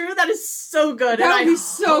is true, that is so good. that and would I be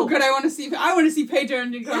so hope- good. I want to see Pedro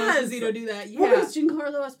and Giancarlo Yes. Esposito do that. Well, Yeah. because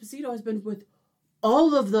Giancarlo Esposito has been with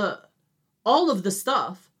all of the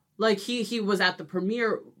stuff. Like he was at the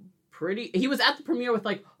premiere he was at the premiere with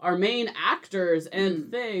like our main actors and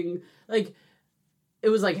thing. Like it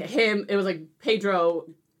was like him, it was like Pedro,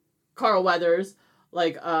 Carl Weathers,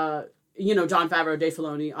 like Jon Favreau, Dave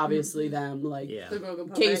Filoni, obviously them, like Yeah. The Grogu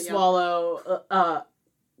puppet, Kate yeah. Swallow,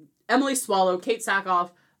 Emily Swallow, Kate Sackhoff,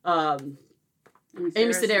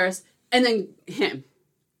 Amy Sedaris, and then him.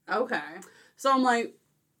 Okay. So I'm like,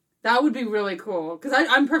 That would be really cool. Because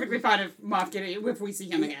I'm perfectly fine if Moff Gideon, if we see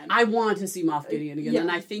him again. I want to see Moff Gideon again, Yeah.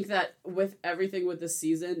 and I think that with everything with this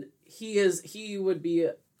season, he would be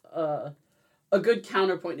a good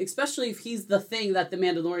counterpoint, especially if he's the thing that the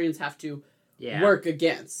Mandalorians have to work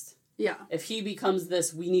against. Yeah. If he becomes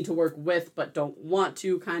this, we need to work with but don't want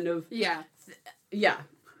to kind of. Yeah. Yeah,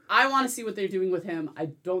 I want to see what they're doing with him. I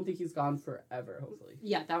don't think he's gone forever. Hopefully.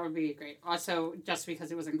 Yeah, that would be great. Also, just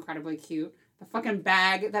because it was incredibly cute. The fucking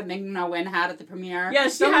bag that Ming-Na Wen had at the premiere. Yeah, she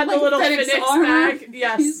So, had the like, little Fennec's Phoenix armor. bag.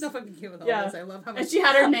 Yes. He's so fucking cute with all Yeah. this. I love how much. And she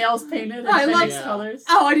had her nails painted in I love- Phoenix Yeah. colors.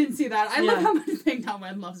 Oh, I didn't see that. I love Yeah. how much Ming-Na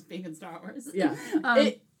Wen loves being in Star Wars. Yeah.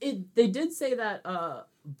 Um, They did say that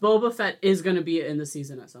Boba Fett is going to be in the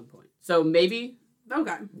season at some point. So maybe,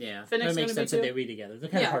 okay. Yeah. Fennec's That makes gonna be sense that too. they be together. They're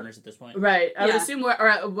kind Yeah. of partners at this point. right. I would Yeah. assume,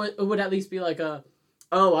 it would at least be like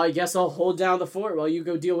I guess I'll hold down the fort while you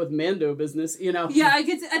go deal with Mando business, Yeah, I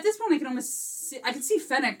get at this point I can almost see, I can see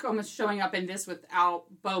Fennec almost showing up in this without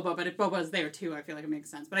Boba, but if Boba's there too, I feel like it makes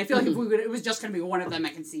sense. But I feel like if it was just going to be one of them, I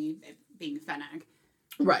can see it being Fennec.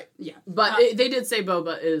 Right. Yeah. But they did say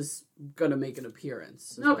Boba is going to make an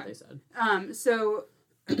appearance, is what Okay. they said. So,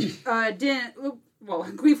 Din. Well,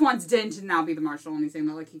 Greef wants Din to now be the marshal, and he's saying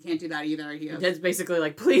that like he can't do that either. He has, That's basically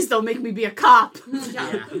like, please don't make me be a cop.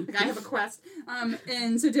 yeah, like I have a quest.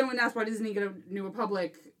 And so Din would ask why doesn't he get a New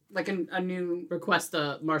Republic, like a new. Request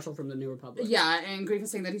a marshal from the New Republic. Yeah, and Greef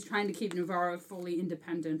is saying that he's trying to keep Navarro fully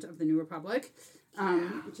independent of the New Republic,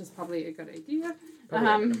 which is probably a good idea.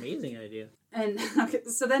 Probably an amazing idea. And okay,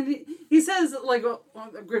 so then he says like,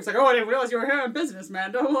 Greef's like, oh, I didn't realize you were here on business,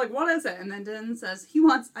 man. Oh, like what is it? And then Din says he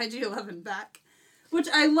wants IG-11 back. Which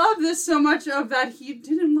I love this so much of that he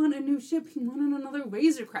didn't want a new ship, he wanted another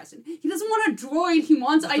Razor Crescent. He doesn't want a droid, he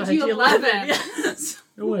wants IG-11. Yeah.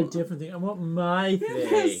 I want a different thing. I want my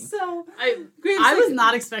thing. So I Greef's was like-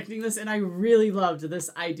 not expecting this, and I really loved this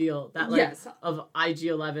ideal that Yes. of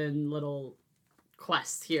IG-11 little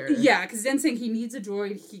quest here. Yeah, because Din's saying he needs a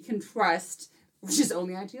droid he can trust, which is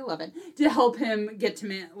only IG-11, to help him get to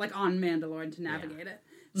on Mandalore to navigate it.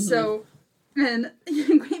 So, and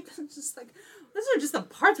Greef is just like, these are just the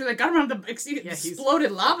parts where they got around the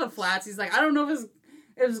exploded lava flats. He's like, I don't know if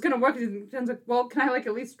it's gonna work. And Din's like, well, can I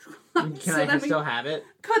at least try? Can I still have it?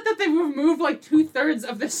 Cut that they removed 2/3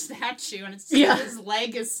 of the statue, and it's just his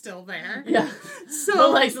leg is still there. Yeah. So The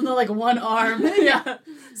legs and the one arm. Yeah.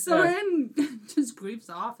 So we're in just Greef's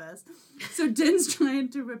office. So Din's trying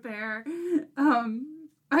to repair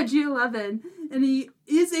IG-11, and he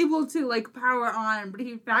is able to power on, but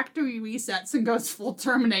he factory resets and goes full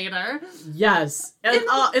Terminator. Yes. And,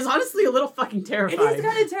 it's honestly a little fucking It terrifying. is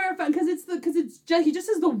kind of terrifying because he just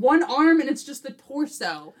has the one arm and it's just the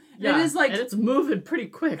torso. Yeah. It is and it's moving pretty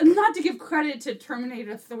quick. not to give credit to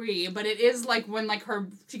Terminator 3, but it is when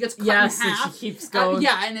she gets cut Yes, in and half. she keeps going.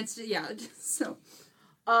 Yeah, and it's so.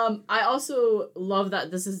 I also love that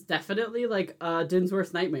this is definitely Din's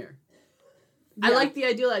worst nightmare. I Yeah. like the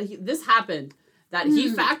idea that this happened, that he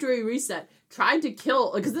factory reset, tried to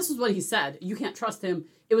kill, because this is what he said. You can't trust him.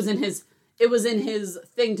 It was in his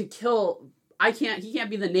thing to kill. He can't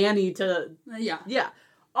be the nanny to, Yeah.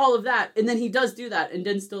 all of that. And then he does do that, and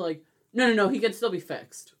Din's still no, he can still be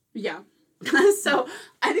fixed. Yeah. So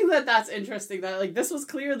I think that's interesting, that this was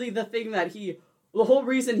clearly the thing that the whole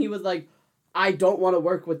reason he was I don't want to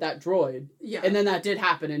work with that droid. Yeah. And then that did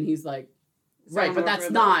happen, and he's like, So right, I'm but over that's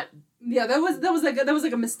that. not. Yeah, that was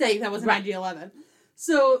a mistake. That wasn't Right. IG-11.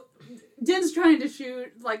 So Din's trying to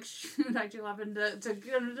shoot IG-11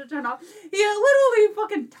 to turn off. He literally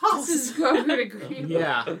fucking tosses Grogu to Greef.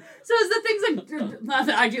 Yeah. So it's the things not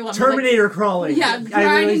the IG-11. Terminator crawling. Yeah, I really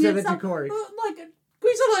grinding said that to itself. Corey.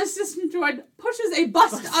 Greef's little assistant droid pushes a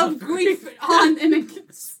bust of Greef on and it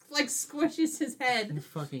squishes his head.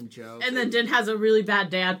 Fucking joke. And then Din has a really bad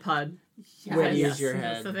dad pun. When you Yes. use your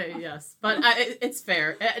head. So yes, but it's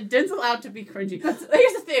fair. Din's allowed to be cringy. Here's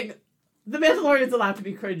the thing: the Mandalorian's allowed to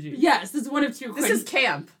be cringy. Yes, this is one of two This is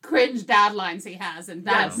camp. cringe dad lines he has, and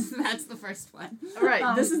that's the first one. All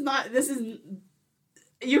right. This is.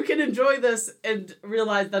 You can enjoy this and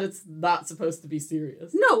realize that it's not supposed to be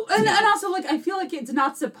serious. No, and also, like, I feel like it's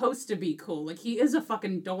not supposed to be cool. Like, he is a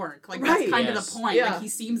fucking dork. Like, that's Right. kind Yes. of the point. Yeah. Like, he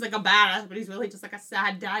seems like a badass, but he's really just, like, a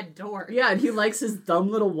sad dad dork. Yeah, and he likes his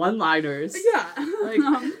dumb little one-liners. Yeah. Like,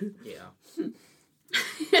 Yeah.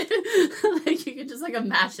 like you could just like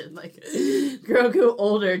imagine like Grogu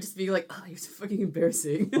older just being like, oh, you're so fucking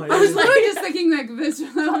embarrassing. I was literally just thinking, like, this.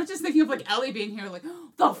 I was just thinking of, like, Ellie being here, like,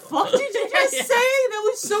 the fuck did you just Yeah. say? That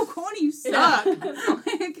was so corny. You suck.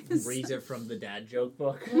 Like, Reads it from the dad joke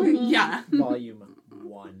book. yeah. Volume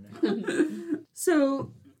 1.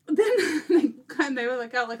 So then they were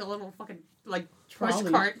like got like a little fucking like push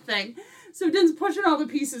Trolley. cart thing. So Din's pushing all the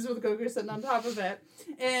pieces with Grogu sitting on top of it,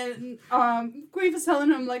 and Grief is telling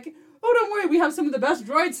him like, "Oh, don't worry, we have some of the best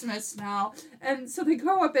droid smiths now." And so they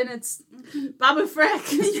go up, and it's Babu Frick.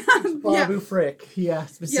 Babu Frick. Yeah,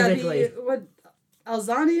 specifically. what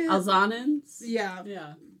Alzani? Alzanins. Yeah,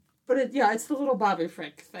 Yeah. but it's the little Babu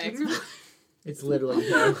Frick thing. It's literally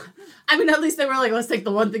him. I mean, at least they were like, let's take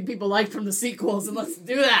the one thing people liked from the sequels and let's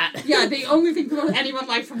do that. Yeah, the only thing anyone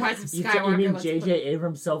liked from Rise of You Skywalker. mean let's J.J.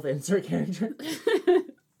 Abrams' self-insert character?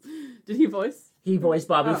 Did he voice? He voiced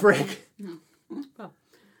Babu Oh. Frick.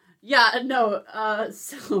 Yeah, no,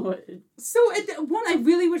 so So one, I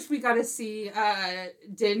really wish we got to see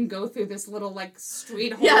Din go through this little like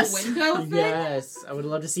street hole Yes. window thing. Yes, I would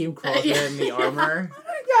love to see him crawl Yeah. there in the armor.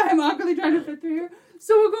 Yeah, I'm awkwardly trying to fit through here.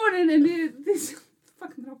 So we're going in, and these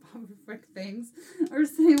fucking little Babu Frick things are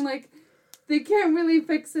saying like they can't really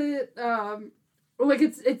fix it. Or like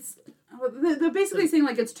it's they're basically saying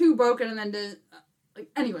like it's too broken, and then like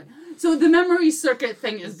anyway. So the memory circuit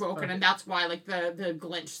thing is broken, and that's why like the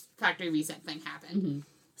glitch factory reset thing happened. Mhm.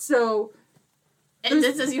 So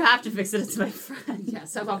it says you have to fix it. It's my friend. yeah,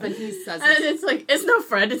 so then he says And it's like, it's no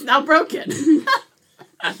friend. It's now broken.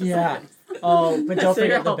 Yeah. Oh, but don't So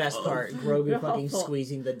you're forget the helpful. best part. Grogu You're fucking helpful.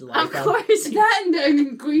 squeezing the Of life out. course. that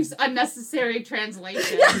and Grief's unnecessary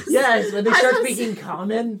translation. Yes, when they I start was- speaking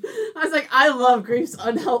common. I was like, I love Grief's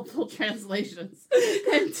unhelpful translations.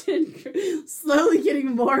 And then slowly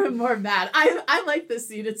getting more and more mad. I like this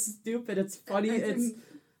scene. It's stupid. It's funny. It's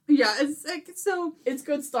like so. It's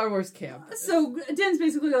good Star Wars camp. So Din's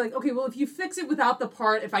basically like, okay, well, if you fix it without the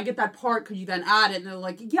part, if I get that part, could you then add it? And they're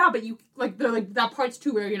like, yeah, but you like, they're like, that part's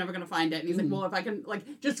too rare, you're never gonna find it. And he's like, well, if I can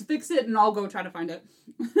like just fix it, and I'll go try to find it.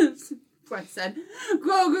 Brett said,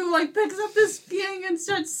 Grogu like picks up this thing and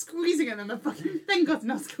starts squeezing it, and the fucking thing goes,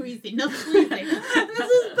 no squeezing, no squeezing. And this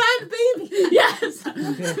is bad baby. Yes.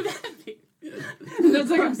 And it's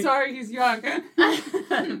like, I'm sorry, he's young.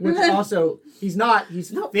 Which also, he's not.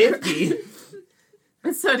 He's No. 50.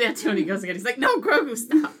 And so Dan Tony goes again. He's like, no, Grogu,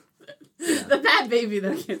 stop. The bad baby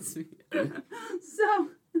that gets me. So,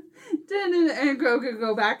 Din and Grogu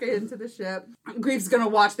go back into the ship. Grief's gonna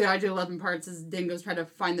watch the IG-11 parts as Din goes try to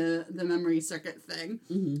find the memory circuit thing.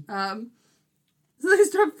 Mm-hmm. So they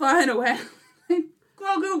start flying away.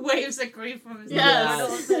 Grogu waves at Grief from his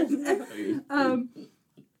Yes.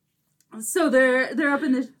 So they're up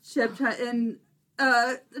in the ship and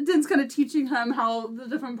Din's kind of teaching him how the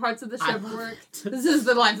different parts of the ship work. This is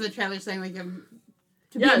the lines of the trailer saying like to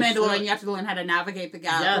be Yes, a Mandalorian, so- you have to learn how to navigate the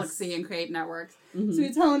galaxy and create networks. Mhm. So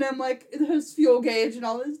he's telling him like his fuel gauge and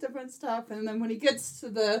all this different stuff, and then when he gets to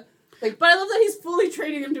the But I love that he's fully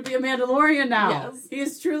training him to be a Mandalorian now. Yes. He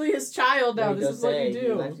is truly his child now. This is what you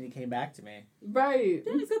do. He actually came back to me. Right.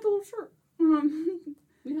 yeah, he's got the little shirt.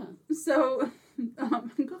 Yeah. So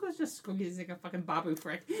Goku's just squeezing a fucking Babu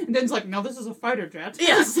Frick, and Din's like, "No, this is a fighter jet."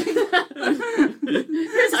 Yes.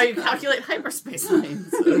 Here's how you calculate hyperspace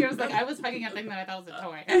lanes. He was like, "I was hugging a thing that I thought was a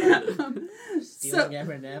toy." Stealing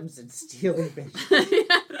M&Ms and stealing fish.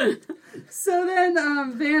 So then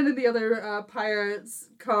Van and the other pirates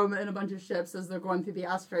come in a bunch of ships as they're going through the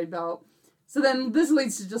asteroid belt. So then this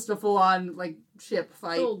leads to just a full-on like ship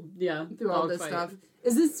fight Yeah. through all dog this fight. stuff.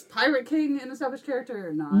 Is this Pirate King an established character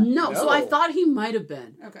or not? No, so I No. thought he might have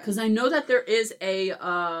been. Okay. Because I know that there is a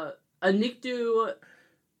Nikto,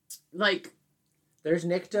 like, There's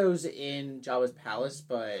Niktos in Jabba's palace,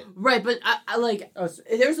 but right, but I like, oh,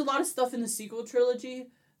 there's a lot of stuff in the sequel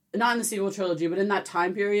trilogy, not in the sequel trilogy, but in that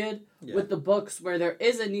time period yeah. with the books where there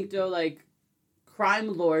is a Nikto, like,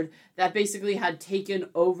 crime lord that basically had taken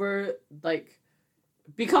over, like,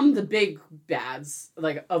 become the big bads,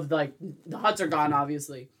 like, of, like, the Hutts are gone,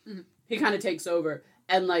 obviously. Mhm. He kind of takes over.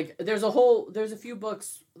 and like there's a few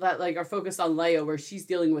books that like are focused on Leia where she's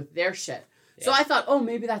dealing with their shit. Yeah. So I thought, oh,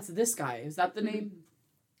 maybe that's this guy. Is that the name?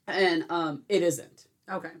 And it isn't.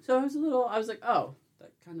 Okay. So I was like, oh,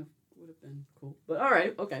 that kind of would have been cool. But all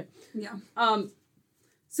right, okay. Yeah.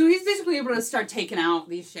 So he's basically able to start taking out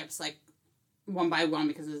these ships like one by one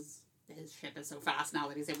because his ship is so fast now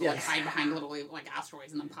that he's able to like hide behind little like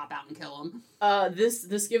asteroids and then pop out and kill them.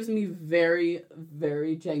 This gives me very,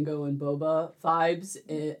 very Jango and Boba vibes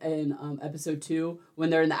in episode 2 when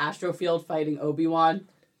they're in the astro field fighting Obi-Wan.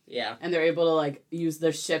 Yeah. And they're able to like use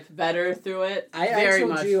their ship better through it. I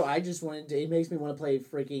told you, I just wanted to, it makes me want to play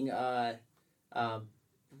freaking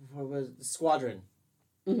what was it? Squadron.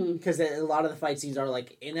 Because a lot of the fight scenes are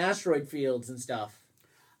like in asteroid fields and stuff.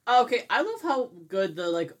 Okay, I love how good the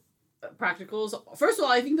like practicals. First of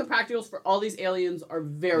all, I think the practicals for all these aliens are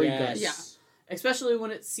very good. Yeah. Especially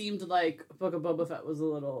when it seemed like Book of Boba Fett was a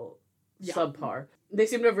little subpar. They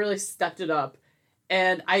seem to have really stepped it up.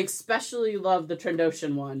 And I especially love the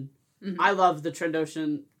Trandoshan one. Mm-hmm. I love the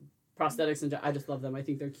Trandoshan prosthetics, and I just love them. I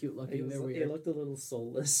think they're cute looking. They're weird. They looked a little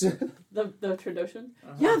soulless. the Trandoshan?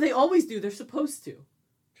 Uh-huh. Yeah, they always do. They're supposed to.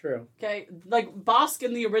 True. Okay, like Bosk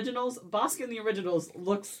in the originals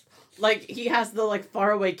looks like he has the like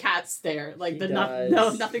faraway cat stare, like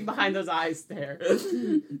nothing behind those eyes stare.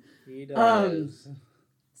 He does.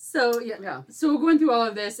 So we're going through all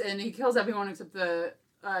of this, and he kills everyone except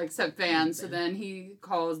Van. So then he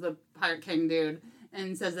calls the Pirate King dude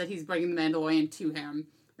and says that he's bringing the Mandalorian to him.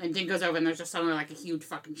 Then Din goes over, and there's just suddenly like a huge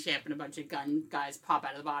fucking ship, and a bunch of gun guys pop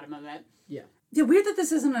out of the bottom of it. Yeah. Yeah, weird that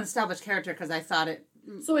this isn't an established character because I thought it.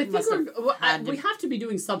 So I think we have to be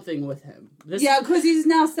doing something with him. Because he's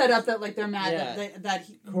now set up that like they're mad that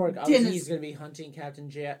he's going to be hunting Captain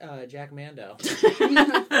Jack Mando.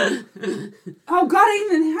 Oh God,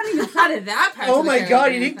 I hadn't even thought of that part. Oh my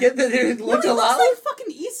God, you didn't get that? It looked a lot like fucking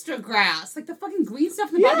Easter grass, like the fucking green stuff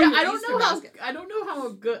in the bottom. Yeah, I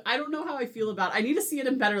don't know how I feel about it. I need to see it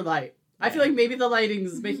in better light. I feel like maybe the lighting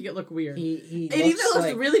is making it look weird. It either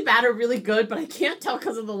looks really bad or really good, but I can't tell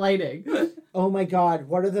because of the lighting. Oh my God!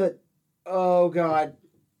 What are the? Oh God!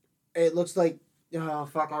 It looks like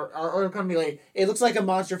fuck. Our company like it looks like a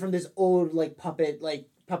monster from this old like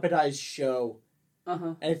puppetized show.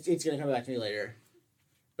 And it's gonna come back to me later.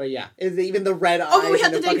 But yeah, even the red eyes. Oh, but we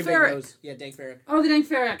had the Dank Farrik. Yeah, Dank Farrik. Oh, the Dank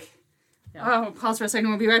Farrik. Yeah. Oh, pause for a second.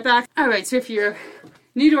 We'll be right back. All right. So if you're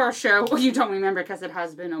new to our show, well, you don't remember because it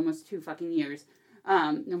has been almost 2 fucking years.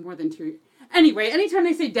 No more than 2. Anyway, anytime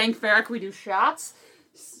they say Dank Farrik, we do shots.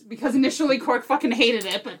 Because initially Cork fucking hated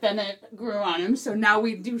it, but then it grew on him, so now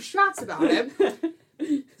we do shots about it.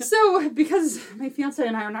 So, because my fiance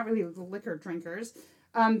and I are not really liquor drinkers,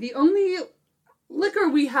 the only liquor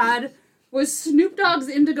we had was Snoop Dogg's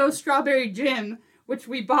Indigo Strawberry Gin, which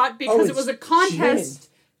we bought because it was a contest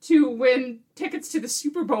to win tickets to the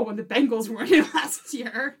Super Bowl when the Bengals were in it last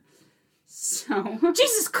year. So...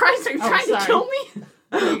 Jesus Christ, are you trying to kill me?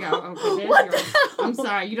 There you go. Okay, what the hell? I'm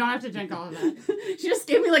sorry, you don't have to drink all of that. She just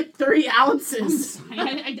gave me like 3 ounces.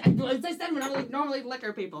 As I said, we're not normally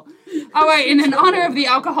liquor people. All right, and in honor of the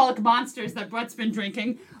alcoholic monsters that Brett's been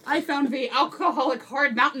drinking, I found the alcoholic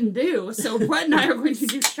hard Mountain Dew, so Brett and I are going to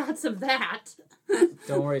do shots of that.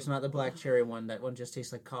 Don't worry, it's not the black cherry one. That one just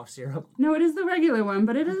tastes like cough syrup. No, it is the regular one,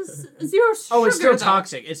 but it is 0 sugar. Oh, it's still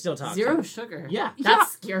toxic. It's still toxic. 0 sugar. Yeah.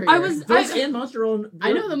 That's scary. Those and Monster Own.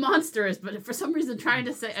 I know the Monster is, but for some reason trying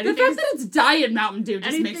to say anything... The fact that it's Diet Mountain Dew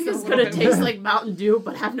just makes it it's going to taste like Mountain Dew,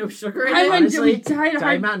 but have no sugar in it. Honestly,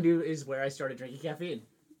 Diet Mountain Dew is where I started drinking caffeine.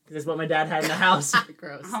 Because that's what my dad had in the house.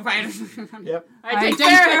 Gross. All right. Yep. All right,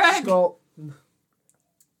 Derek. Skull.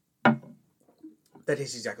 That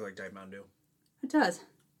tastes exactly like Diet Mountain Dew. It does.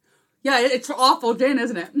 Yeah, it's awful gin,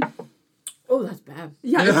 isn't it? Oh, that's bad.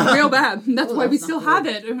 Yeah, it's real bad. That's why we still have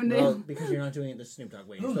it. Well, because you're not doing it the Snoop Dogg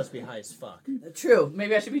way. You're supposed to be high as fuck. True.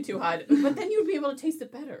 Maybe I should be too high. But then you'd be able to taste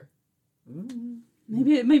it better.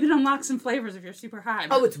 Maybe it unlocks some flavors if you're super high.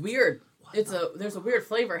 Oh, it's weird. There's a weird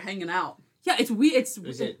flavor hanging out. Yeah, it's weird.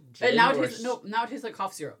 Is it gin now it tastes like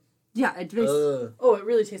cough syrup. Yeah, it tastes... Oh, it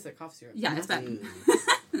really tastes like cough syrup. Yeah, it's bad.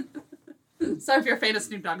 Sorry if you're a fan of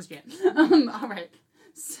Snoop Dogg's gin. All right.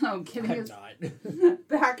 So, getting us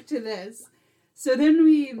back to this. So then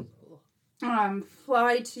we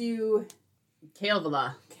fly to...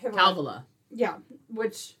 Calvala. Yeah,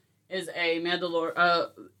 which... is a Mandalore...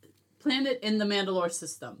 planet in the Mandalore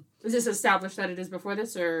system. Is this established that it is before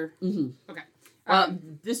this, or... Mm-hmm. Okay.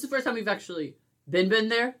 This is the first time we've actually been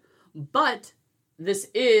there, but this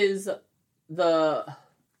is the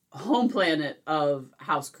home planet of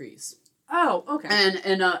House Kryze. Oh, okay. And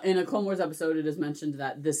in a Clone Wars episode, it is mentioned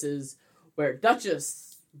that this is where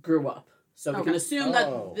Duchess grew up. So we Okay. can assume Oh.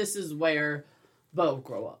 that this is where Bo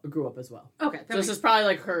grew up as well. Okay. So this is probably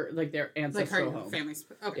like their like ancestral her home. family's.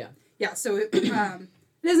 Okay. Yeah. Yeah. So it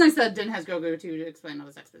is nice that Din has Grogu to explain all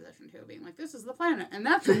this exposition too, being like, "This is the planet, and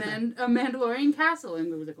that's a Mandalorian castle,"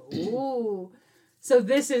 and Grogu's like, "Ooh." So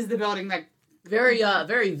this is the building that.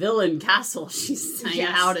 Very villain castle she's hanging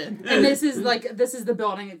out in. And this is the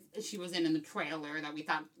building she was in the trailer that we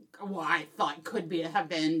thought, I thought could have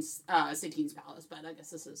been Satine's palace, but I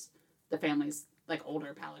guess this is the family's like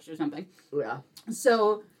older palace or something. Yeah.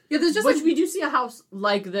 So yeah, there's just Which we do see a house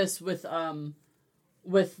like this with the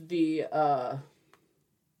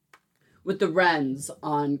Wrens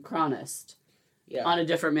on Chronist. Yeah. On a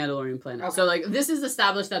different Mandalorian planet. Okay. So like this is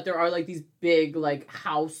established that there are like these big like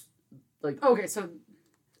house okay, so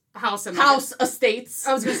house and estates.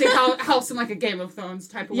 I was gonna say house in like a Game of Thrones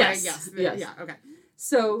type of Yes, way. Yes. yes. Yeah. Okay.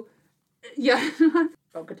 So, yeah,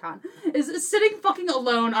 Bo-Katan is sitting fucking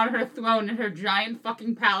alone on her throne in her giant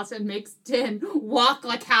fucking palace and makes Din walk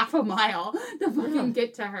like half a mile to fucking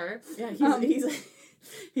get to her. Yeah,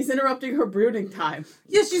 he's interrupting her brooding time.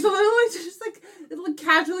 Yeah, she's literally just like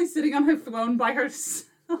casually sitting on her throne by herself.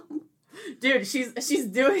 Dude, she's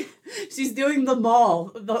doing the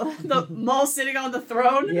Maul, the Maul sitting on the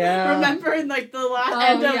throne. Yeah. Remember in like the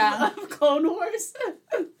last end of Clone Wars.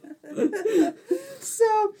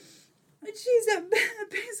 So she's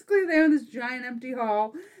basically there in this giant empty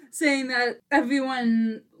hall, saying that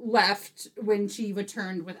everyone left when she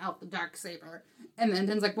returned without the Darksaber. And then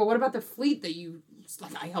Din's like, "Well, what about the fleet that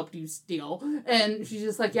I helped you steal?" And she's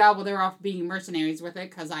just like, "Yeah, well, they're off being mercenaries with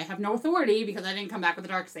it because I have no authority because I didn't come back with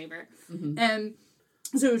the Darksaber." Mm-hmm. And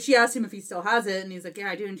so she asked him if he still has it, and he's like,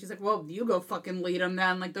 "Yeah, I do." And she's like, "Well, you go fucking lead them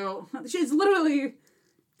then." Like, she's literally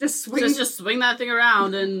just swinging. Just swing that thing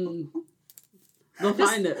around and they'll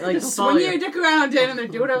find it. Like, Just swing your dick around it and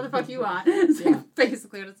then do whatever the fuck you want. It's like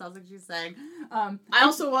basically what it sounds like she's saying. I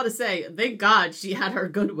also want to say, thank God she had her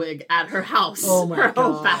good wig at her house. Oh my her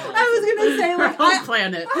home God. palace. I was gonna say, like, her home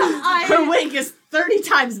planet. Her wig is 30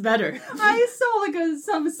 times better. I saw like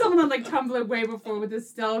someone on like Tumblr way before with this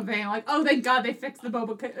Stella vein, like, "Oh, thank God they fixed the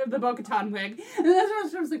Bo-Katan wig," and that's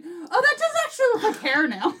when I was like, "Oh, that does actually look like hair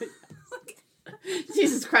now."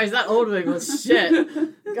 Jesus Christ, that old wig was shit.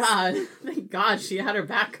 God, thank God she had her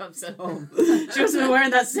backups at home. She was been wearing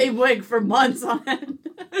that same wig for months on end.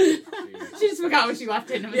 She just forgot when she left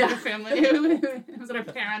it. And it was at her family. It was at her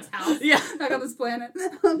parents' house. Yeah. Back on this planet.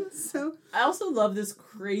 So I also love this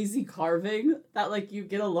crazy carving that like you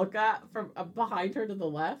get a look at from behind her to the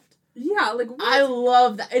left. yeah, like what? I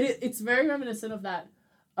love that. It's very reminiscent of that.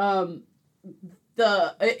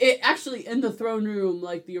 It actually in the throne room,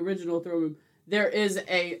 like the original throne room, there is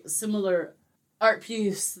a similar art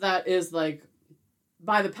piece that is like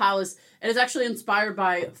by the palace, and it's actually inspired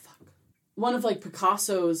by one of like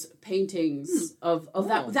Picasso's paintings of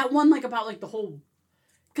that one like about like the whole.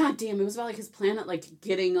 God damn! It was about like his planet like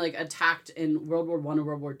getting like attacked in World War I or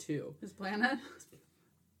World War II. His planet?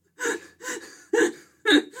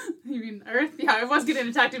 You mean Earth? Yeah, it was getting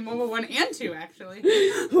attacked in World War I and II, actually.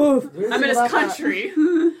 I meant his country.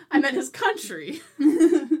 I meant his country.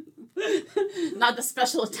 Not the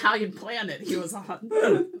special Italian planet he was on.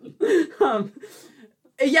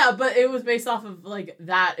 Yeah, but it was based off of like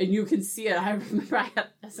that, and you can see it. I remember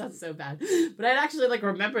that sounds so bad, but I'd actually like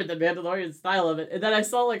remembered the Mandalorian style of it, and then I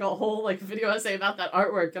saw like a whole like video essay about that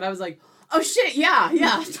artwork, and I was like, oh shit,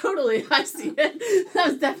 yeah, totally, I see it.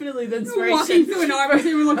 That was definitely the inspiration. Walking through an armor,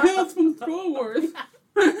 they were like, "Yeah, that's from Star Wars."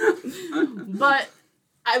 But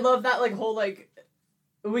I love that like whole like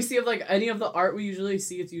we see of like any of the art we usually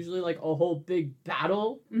see. It's usually like a whole big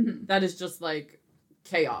battle that is just like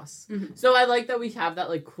chaos. So I like that we have that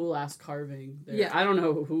like cool ass carving there. Yeah. I don't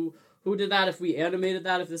know who did that, if we animated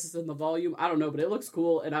that, if this is in the volume. I don't know, but it looks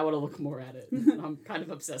cool and I want to look more at it. I'm kind of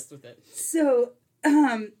obsessed with it. So,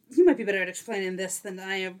 you might be better at explaining this than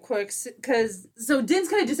I am, Quirks, because Din's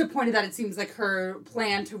kind of disappointed that it seems like her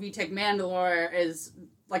plan to retake Mandalore is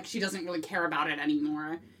like she doesn't really care about it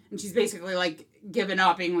anymore, and she's basically like given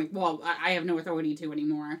up, being like, "Well, I have no authority to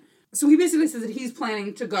anymore." So he basically says that he's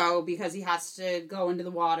planning to go because he has to go into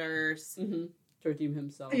the waters To redeem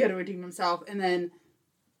himself. to redeem himself, and then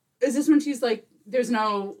is this when she's like, "There's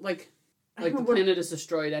no like the planet is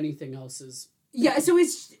destroyed. Anything else is." Yeah, so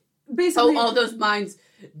he's basically All those mines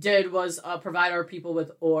did was provide our people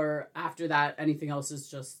with ore. After that, anything else is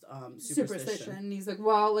just superstition. And he's like,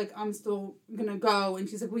 "Well, like, I'm still gonna go." And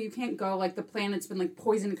she's like, "Well, you can't go. Like, the planet's been, like,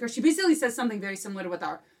 poisoned and cursed." She basically says something very similar to what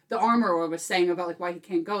the armorer was saying about, like, why he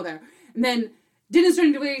can't go there. And then Din is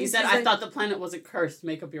starting to realize... He said, I thought the planet wasn't cursed.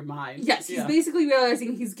 Make up your mind. Yes, he's basically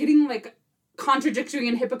realizing he's getting, like, contradictory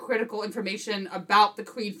and hypocritical information about the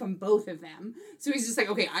creed from both of them. So he's just like,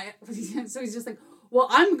 okay, so he's just like, well,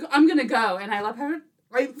 I'm gonna go, and I love her.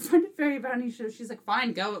 I find it very funny. She's like,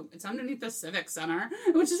 fine, go. It's underneath the Civic Center,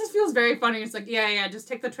 which just feels very funny. It's like, yeah, just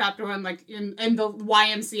take the trapdoor and like in the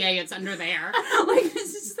YMCA, it's under there. Like,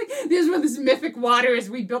 it's just like, this is where this mythic water is.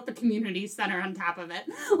 We built the community center on top of it.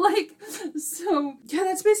 Like, so yeah,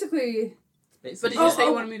 that's basically. But did you say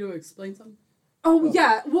you wanted me to explain something? Oh,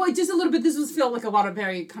 yeah. Well, just a little bit. This was feel like a lot of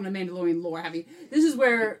very kind of Mandalorian lore heavy. This is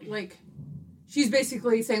where, like, she's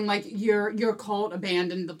basically saying, like, your cult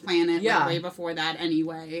abandoned the planet like, way before that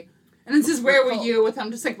anyway. And this is where were you with him?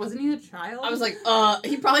 Just like, wasn't he a child? I was like,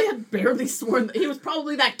 he probably had barely sworn. He was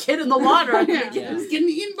probably that kid in the water. He was getting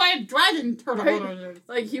eaten by a dragon turtle. Right?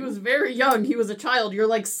 Like, he was very young. He was a child. You're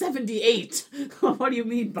like 78. What do you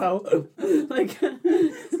mean, Bo? Like,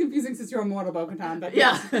 it's confusing since you're immortal, Bo-Katan, but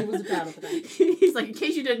yeah. He was a child at the time. He's like, in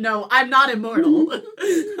case you didn't know, I'm not immortal.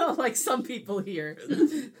 Like some people here.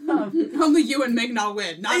 Only you and Ming-Na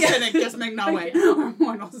win. Not Finnick, just Ming-Na win. Are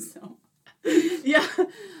immortals, so. Yeah.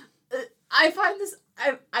 I find this,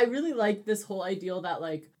 I really like this whole ideal that,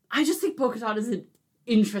 like, I just think Bo-Katan is an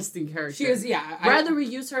interesting character. She is, yeah. Whether we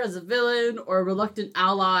use her as a villain or a reluctant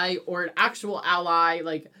ally or an actual ally,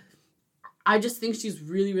 like, I just think she's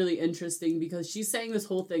really, really interesting because she's saying this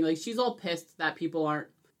whole thing, like, she's all pissed that people aren't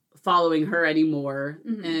following her anymore,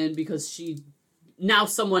 and because now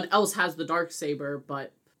someone else has the Darksaber,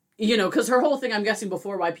 but, you know, because her whole thing, I'm guessing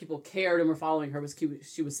before why people cared and were following her was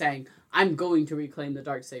she was saying, I'm going to reclaim the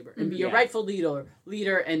Darksaber and be your rightful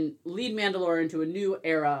leader and lead Mandalore into a new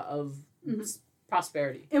era of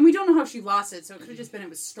prosperity. And we don't know how she lost it, so it could have just been it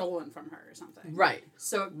was stolen from her or something. Right.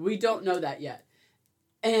 So we don't know that yet.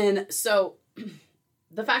 And so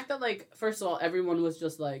the fact that, like, first of all, everyone was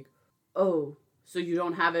just like, oh, so you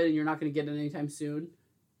don't have it and you're not going to get it anytime soon.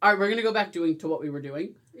 All right, we're going to go back to what we were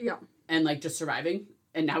doing. Yeah. And, like, just surviving.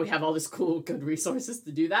 And now we have all this cool, good resources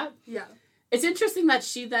to do that. Yeah. It's interesting that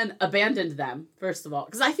she then abandoned them, first of all,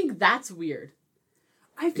 because I think that's weird.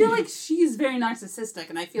 I feel like she's very narcissistic,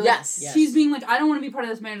 and I feel like she's being like, I don't want to be part of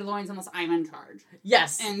this Mandalorians unless I'm in charge.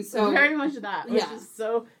 Yes. And so... very much that. Which is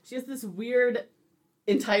so... She has this weird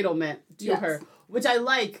entitlement to her, which I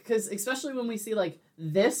like, because especially when we see, like,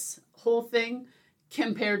 this whole thing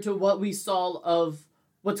compared to what we saw of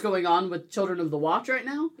what's going on with Children of the Watch right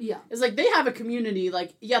now. Yeah. It's like they have a community,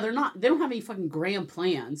 like, they don't have any fucking grand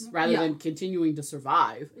plans rather than continuing to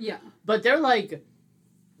survive. Yeah. But they're, like,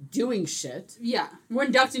 doing shit. Yeah. We're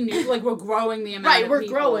inducting new, like, we're growing the amount of people. Right, we're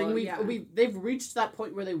growing. They've reached that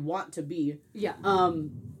point where they want to be. Yeah.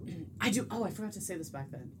 I forgot to say this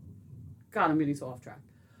back then. God, I'm getting so off track.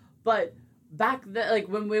 But back then, like,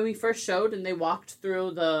 when we first showed and they walked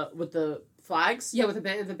through with the flags. Yeah, with the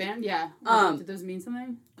band, yeah. Did those mean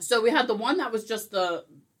something? So we had the one that was just the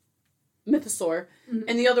mythosaur,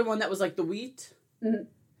 and the other one that was like the wheat. Mm-hmm.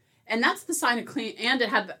 And that's the sign of clan, and it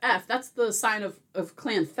had the F. That's the sign of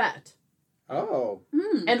Clan Fett. Oh.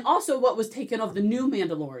 And also what was taken of the new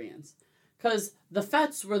Mandalorians. Because the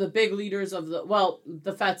Fetts were the big leaders of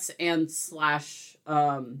the Fetts and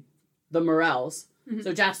the Morels. Mm-hmm.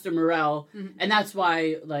 So Jaster Morel. Mm-hmm. And that's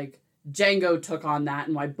why, like, Jango took on that,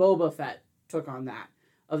 and why Boba Fett took on that.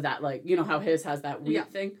 Of that, like, you know how his has that wheat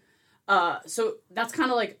thing? So that's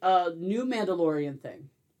kind of like a new Mandalorian thing.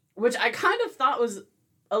 Which I kind of thought was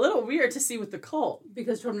a little weird to see with the cult.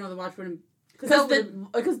 Because Children of the Watch wouldn't...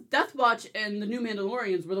 Because Death Watch and the new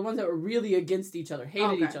Mandalorians were the ones that were really against each other,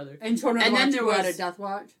 hated each other. And Children of the Watch who had a Death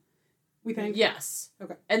Watch? We think? Yes.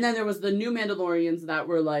 Okay. And then there was the new Mandalorians that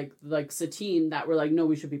were like Satine, that were like, no,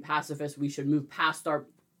 we should be pacifists. We should move past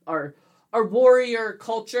our warrior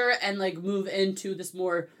culture and, like, move into this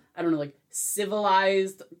more, I don't know, like,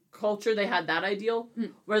 civilized culture. They had that ideal.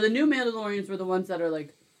 Where the new Mandalorians were the ones that are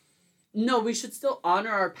like, no, we should still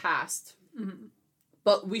honor our past. Mm-hmm.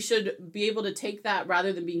 But we should be able to take that,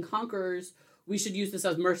 rather than being conquerors, we should use this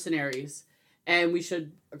as mercenaries. And we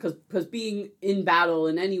should, because being in battle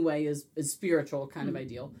in any way is spiritual kind of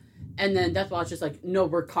ideal. And then Death Watch is like, no,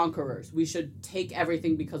 we're conquerors. We should take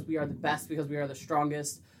everything because we are the best, because we are the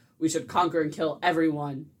strongest. We should conquer and kill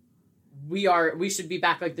everyone. We should be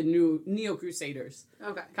back like the new Neo Crusaders.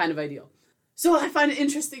 Okay. Kind of ideal. So I find it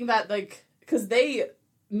interesting that, like, because they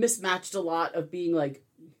mismatched a lot of being like,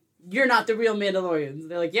 you're not the real Mandalorians.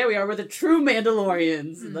 They're like, yeah, we are. We're the true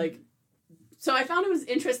Mandalorians. Mm-hmm. Like, so I found it was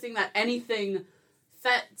interesting that anything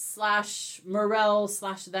Fett / Morel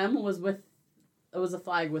 / them was with was a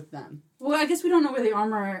flag with them. Well, I guess we don't know where the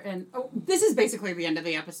armor and... Oh, this is basically the end of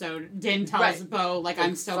the episode. Din tells Right. Bo, like,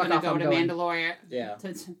 I'm still Fuck going to off, go I'm to going. Mandalore. Yeah.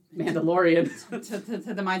 To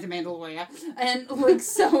Mandalorian. the mines of Mandalore. And, like,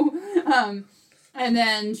 so... and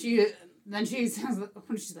then she says,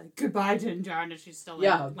 when she's like, goodbye, Din Djarin, and she's still, like,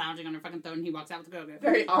 Yeah. lounging on her fucking throne, and he walks out with Grogu.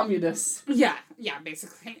 Very ominous. Yeah,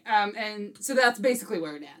 basically. And so that's basically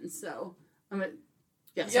where it ends. So,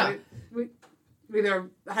 Yes. so we either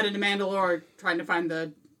headed to Mandalore or trying to find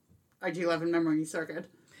the IG-11 memory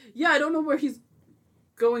circuit. Yeah, I don't know where he's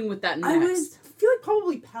going with that next. I feel like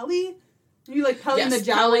probably Peli. Maybe like Peli and the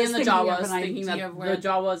Jawas. Peli and the thinking of Jawas, an thinking idea that of where- the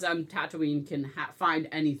Jawas on Tatooine can find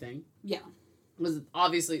anything. Yeah. Because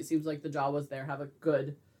obviously it seems like the Jawas there have a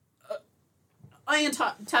good...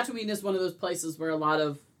 Tatooine is one of those places where a lot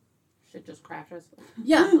of... Shit just crashes.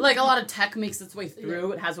 Yeah, like a lot of tech makes its way through.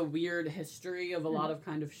 Yeah. It has a weird history of a lot of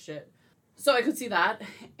kind of shit. So I could see that.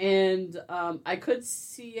 And I could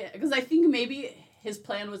see it... Because I think maybe his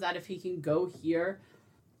plan was that if he can go here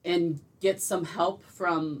and get some help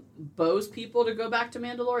from Bo's people to go back to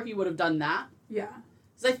Mandalore, he would have done that. Yeah.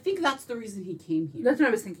 Because I think that's the reason he came here. That's what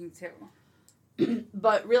I was thinking too.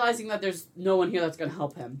 But realizing that there's no one here that's going to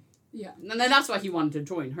help him. Yeah. And then that's why he wanted to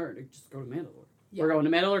join her, to just go to Mandalore. Yeah. We're going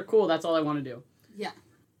to Mandalore, cool, that's all I want to do. Yeah.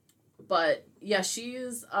 But, yeah,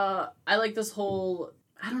 she's, I like this whole,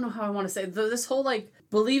 I don't know how I want to say it, this whole, like,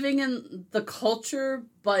 believing in the culture,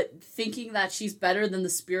 but thinking that she's better than the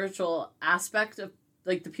spiritual aspect of,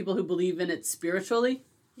 like, the people who believe in it spiritually.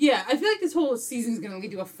 Yeah, I feel like this whole season's going to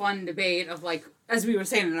lead to a fun debate of, like, as we were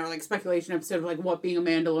saying in our, like, speculation episode of, like, what being a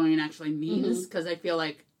Mandalorian actually means, because I feel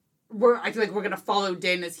like we're going to follow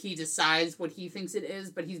Din as he decides what he thinks it is,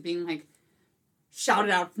 but he's being, like, shouted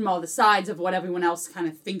out from all the sides of what everyone else kind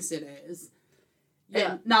of thinks it is.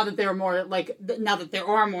 Yeah. And now that there are more, like, now that there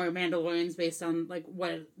are more Mandalorians based on, like,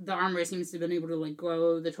 what the armory seems to have been able to, like,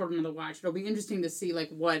 grow the Children of the Watch, it'll be interesting to see, like,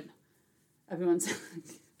 what everyone's...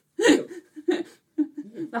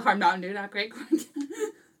 The Hard Mountain Dew, not great.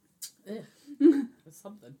 That's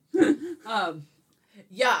something.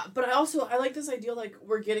 Yeah, but I like this idea, like,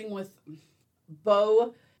 we're getting with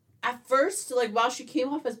Bo. At first, like, while she came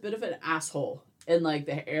off as a bit of an asshole and, like,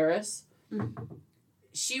 the heiress,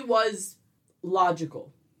 she was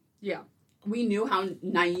logical. Yeah. We knew how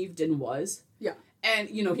naive Din was. Yeah. And,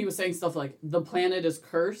 you know, he was saying stuff like, the planet is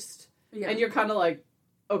cursed. Yeah. And you're kind of like,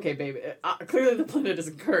 okay, baby, clearly the planet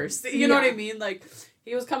isn't cursed. You know what I mean? Like,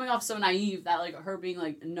 he was coming off so naive that, like, her being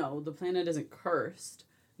like, no, the planet isn't cursed,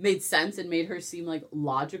 made sense and made her seem, like,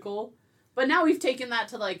 logical. But now we've taken that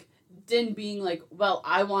to, like, Din being like, well,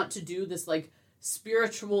 I want to do this, like,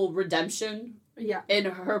 spiritual redemption. Yeah. And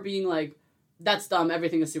her being like, that's dumb,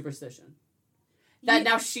 everything is superstition. That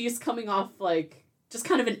now she's coming off, like, just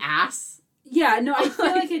kind of an ass. Yeah, no, I feel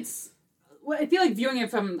like it's... Well, I feel like viewing it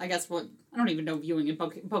from, I guess, what... I don't even know viewing it,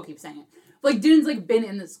 Bo keeps saying it. Like, Din's, like, been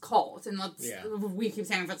in this cult, and we keep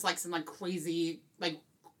saying if it's, like, some, like, crazy, like,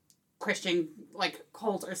 Christian, like,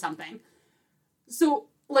 cult or something. So,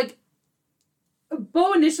 like,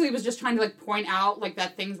 Bo initially was just trying to, like, point out, like,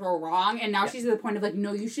 that things were wrong, and now she's at the point of, like,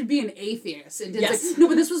 no, you should be an atheist. And Din's like, no,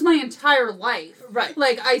 but this was my entire life. Right.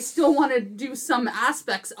 Like, I still want to do some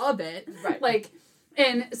aspects of it. Right. Like...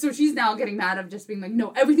 And so she's now getting mad of just being like,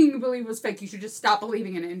 no, everything you believe was fake. You should just stop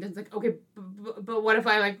believing in it. And it's like, okay, but what if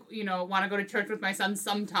I, like, you know, want to go to church with my son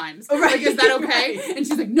sometimes? Oh, right. Like, is that okay? Right. And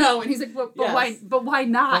she's like, no. And he's like, but Yes. why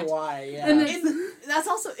not? Why? Yeah. And And that's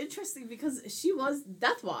also interesting because she was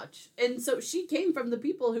Death Watch. And so she came from the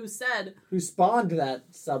people who said... Who spawned that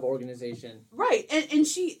sub-organization. Right. And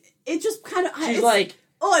it just kind of... She's like,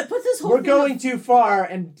 oh, I put this whole we're thing going of, too far,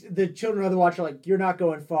 and the Children of the Watch are like, you're not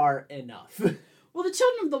going far enough. well, the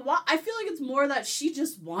Children of the Watch, I feel like it's more that she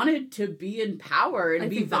just wanted to be in power and I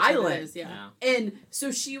be think that's what it violent. is, yeah. And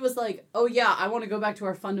so she was like, oh yeah, I want to go back to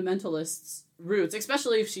our fundamentalists' roots,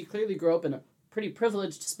 especially if she clearly grew up in a pretty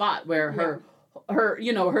privileged spot where her,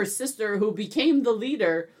 you know, her sister who became the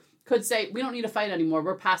leader could say, we don't need to fight anymore.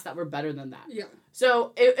 We're past that. We're better than that. Yeah.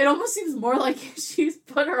 So it almost seems more like she's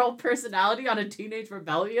put her whole personality on a teenage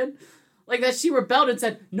rebellion. Like that she rebelled and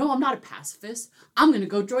said, no, I'm not a pacifist. I'm going to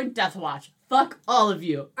go join Death Watch. Fuck all of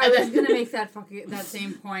you. I was going to make that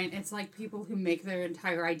same point. It's like people who make their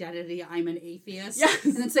entire identity, I'm an atheist. Yes.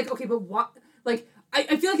 And it's like, okay, but what, like,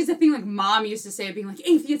 I feel like it's a thing like Mom used to say, being like,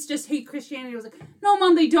 atheists just hate Christianity. I was like, no,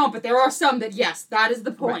 Mom, they don't, but there are some that, yes, that is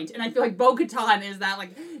the point. Right. And I feel like Bo-Katan is that,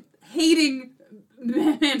 like, hating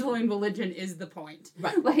Mandalorian religion is the point.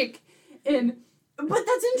 Right. Like, and... But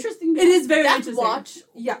that's interesting. It is very Death interesting. Watch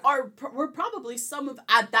Yeah. were probably some of,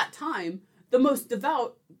 at that time, the most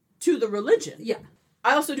devout to the religion. Yeah.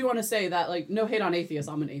 I also do want to say that, like, no hate on atheists.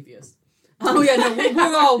 I'm an atheist. Oh yeah, no,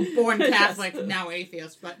 we're all born Catholic, now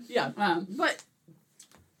atheist, but Yeah, but Not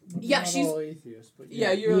yeah, she's all atheists, but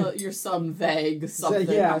yeah, you're some vague something.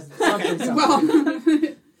 Yeah, something.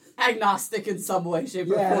 well, Agnostic in some way, shape,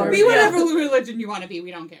 Yeah. or form. be whatever religion you want to be.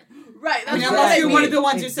 We don't care. Right. I mean, That's unless what I you're mean. one of the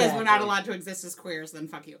ones who says we're not Exactly. allowed to exist as queers, then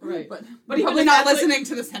fuck you. Right. But even probably if not that's what- listening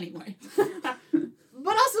to this anyway.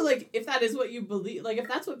 But also, like, if that is what you believe, like, if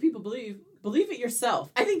that's what people believe it yourself.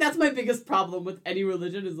 I think that's my biggest problem with any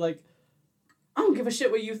religion is, like, I don't give a shit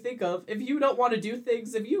what you think of. If you don't want to do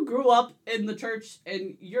things, if you grew up in the church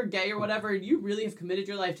and you're gay or whatever, and you really have committed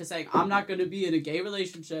your life to saying, I'm not going to be in a gay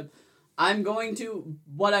relationship, I'm going to,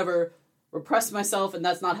 whatever, repress myself, and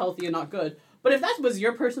that's not healthy and not good. But if that was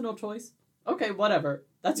your personal choice, okay, whatever.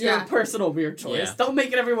 That's your Yeah. personal weird choice. Yeah. Don't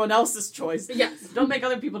make it everyone else's choice. Yes. Don't make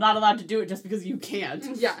other people not allowed to do it just because you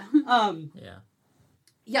can't. Yeah. Yeah.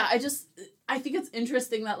 Yeah, I think it's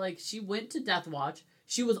interesting that, like, she went to Death Watch.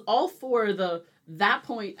 She was all for at that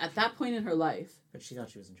point in her life. But she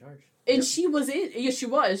thought she was in charge. And she was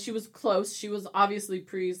she was close. She was obviously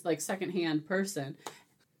Pre's, like, second-hand person.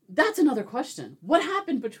 That's another question. What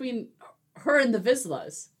happened between her and the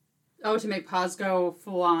Vizslas? Oh, to make Paz go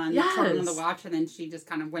full on Yes. Children of the Watch, and then she just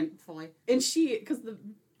kind of went fully. And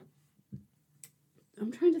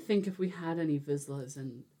I'm trying to think if we had any Vizslas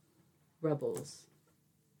and Rebels.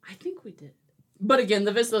 I think we did. But again,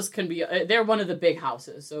 the Vizslas can be, they're one of the big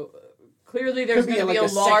houses, so clearly there's Could be going to be like a a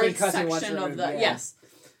second large cousin once section of removed, the, yeah. yes,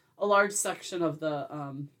 a large section of the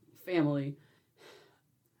family.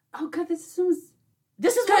 Oh god, this is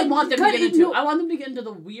This is what I want them to God, get you into. know- I want them to get into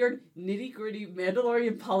the weird, nitty-gritty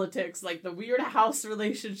Mandalorian politics, like the weird house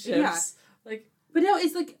relationships. Yeah. Like, But no,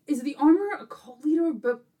 is the armor a cult leader,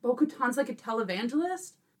 but Bo-Katan's like a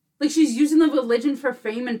televangelist? Like she's using the religion for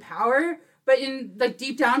fame and power, but in like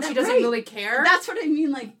deep down she doesn't Right. really care. that's what I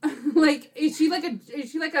mean. like is she like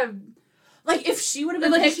a Like if she would have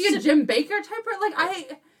been like is picked she a Jim Baker type? Or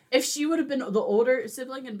like if she would have been the older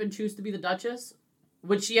sibling and been choose to be the Duchess,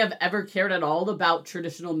 would she have ever cared at all about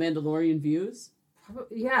traditional Mandalorian views?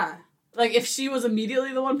 yeah. Like if she was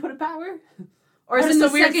immediately the one put in power, or Or is in this the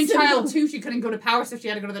a weird second symbol? child too, she couldn't go to power, so she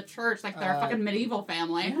had to go to the church. Like they're a fucking medieval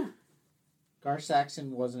family. Yeah. Gar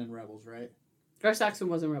Saxon wasn't in Rebels, right? Gar Saxon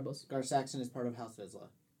was in Rebels. Gar Saxon is part of House Vizsla.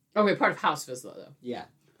 Okay, part of House Vizsla though. Yeah,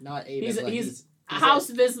 not a He's- Vizsla. he's a-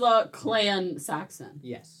 House Vizsla, Clan Saxon.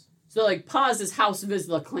 Yes, So like Paz is House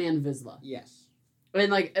Vizsla, Clan Vizsla, yes.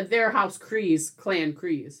 and like their House Kryze, Clan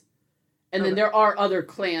Kryze, and then Okay. there are other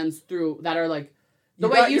clans through that are like the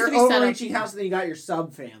You way got it used your to be set up. overreaching house, and then you got your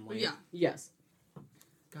sub family. Yeah. Yes.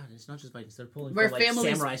 God, it's not just Vikings. They're pulling Where from, like,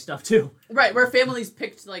 families- samurai stuff, too. Right, where families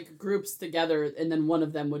picked like groups together, and then one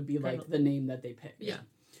of them would be like the name that they picked. Yeah.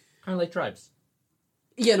 Kind of like tribes.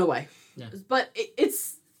 Yeah, in a way. Yeah. But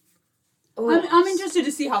it's. I'm interested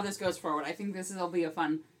to see how this goes forward. I think this will be a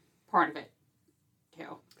fun part of it,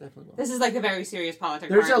 too. Definitely will. This is like the very serious politics.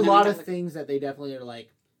 There's part, a and then lot we of get, things that they definitely are like.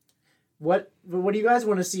 What do you guys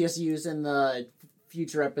want to see us use in the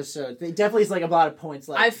future episode? They definitely is like a lot of points.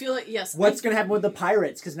 Like I feel like yes. what's gonna happen with the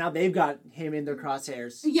pirates? Because now they've got him in their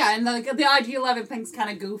crosshairs. Yeah, and like the IG-11 thing's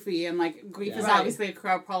kind of goofy, and like Grief Yeah. is Right. obviously a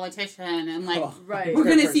corrupt politician, and like Oh, Right. we're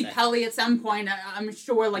gonna see perfect. Pelly at some point. I'm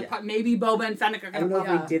sure, like Yeah. maybe Boba and Fennec are I gonna. don't know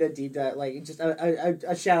Yeah. if we did a deep dive, like just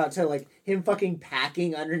a shout out to like him fucking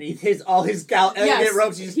packing underneath all his elegant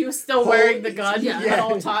robes. He's he was still pull- wearing the gun Yeah. at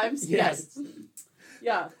all times. Yes.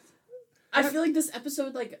 Yeah. I feel like this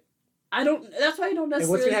episode, like, I don't. That's why I don't and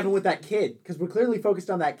necessarily. what's gonna happen with that kid? Because we're clearly focused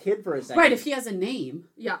on that kid for a second. Right, if he has a name,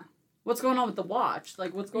 Yeah, what's going on with the Watch?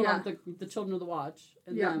 Like, what's going on Yeah. with the Children of the Watch?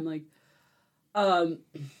 And Yeah. then I'm like,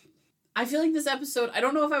 I feel like this episode. I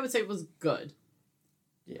don't know if I would say it was good.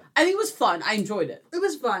 Yeah. I think it was fun. I enjoyed it. it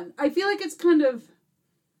was fun. I feel like it's kind of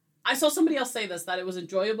I saw somebody else say this, that it was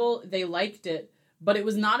enjoyable. They liked it, but it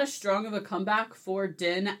was not as strong of a comeback for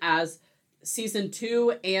Din as season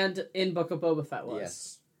 2 and in Book of Boba Fett was.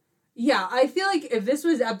 Yes. yeah. I feel like if this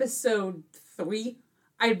was episode 3,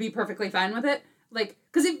 I'd be perfectly fine with it. Like,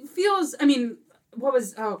 because it feels. I mean, what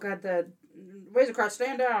was? Oh god, the Razor Crotch,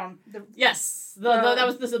 stand down. Yes, that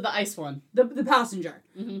was the ice one. The passenger.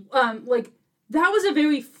 Mhm. Like that was a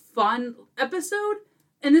very fun episode,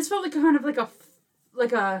 and this felt like kind of like a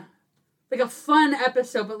fun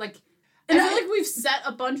episode, but like, And I feel like we've set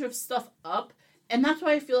a bunch of stuff up, and that's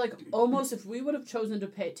why I feel like almost if we would have chosen to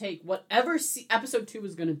take whatever episode 2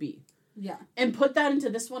 was going to be, yeah, and put that into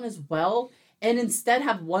this one as well, and instead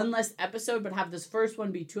have one less episode, but have this first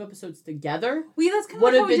one be 2 episodes together. well, yeah, that's kind of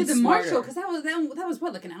Would like have how we been did the smarter. Marshall, because that was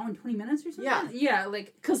what, like an hour and 20 minutes or something. Yeah. Yeah,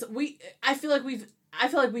 like Because I feel like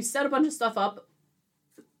we set a bunch of stuff up.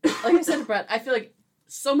 Like I said to Brett, I feel like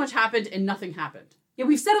so much happened and nothing happened. Yeah,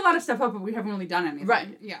 we've set a lot of stuff up, but we haven't really done anything.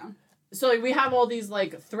 Right. Yeah. So like, we have all these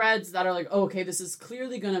like threads that are like, oh, okay, this is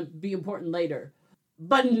clearly gonna be important later,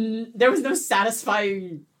 but there was no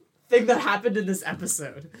satisfying thing that happened in this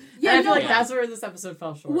episode. Yeah, and I feel no, like yeah. that's where this episode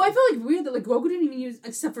fell short. Well, I feel like weird that like Grogu didn't even use,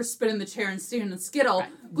 except for spit in the chair and stealing the Skittle. Right.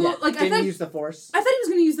 Yeah, Like I didn't thought, use the Force. I thought he was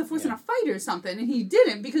going to use the Force in Yeah. a fight or something, and he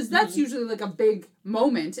didn't because that's usually like a big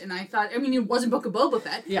moment. And I thought, I mean, it wasn't Book of Boba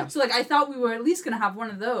Fett, Yeah. So like I thought we were at least going to have one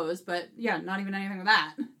of those, but yeah, not even anything of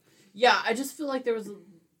that. Yeah, I just feel like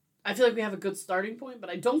I feel like we have a good starting point, but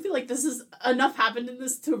I don't feel like this is enough happened in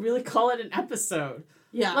this to really call it an episode.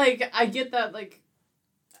 Yeah. Like, I get that, like,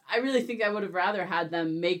 I really think I would have rather had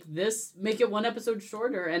them make it one episode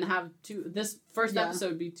shorter and have this first Yeah.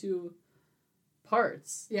 episode be 2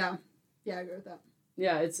 parts. Yeah. Yeah, I agree with that.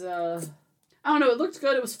 Yeah, it's, I don't know, it looked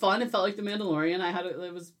good, it was fun, it felt like The Mandalorian,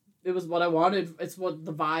 it was what I wanted, it's what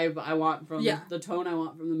the vibe I want from, Yeah. the tone I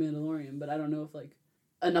want from The Mandalorian, but I don't know if, like,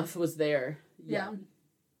 enough was there. Yeah.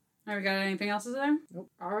 Have we got anything else to say?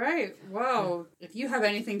 Nope. All right. Well, if you have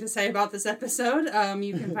anything to say about this episode,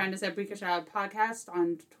 you can find us at Brickashot Podcast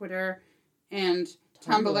on Twitter and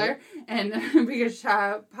Tumblr, and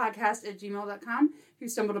brickashotpodcast@gmail.com. If you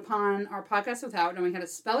stumbled upon our podcast without knowing how to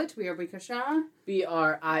spell it, we are Brickashot.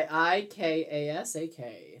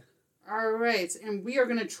 BRIIKASAK. All right. And we are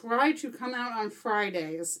going to try to come out on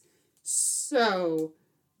Fridays. So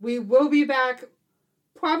we will be back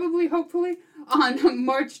probably, hopefully, on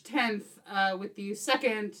March 10th with the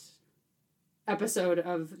second episode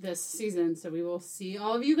of this season. So we will see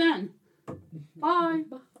all of you then. Bye.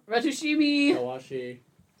 Ratushimi! Kawashi.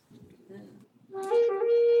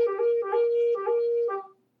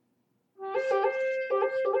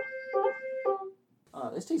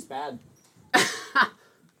 This tastes bad.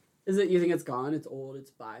 Is it, you think it's gone? It's old,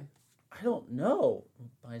 it's bye. I don't know.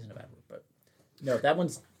 Bye isn't a bad word, but no, that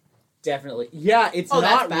one's definitely. Yeah, it's Oh,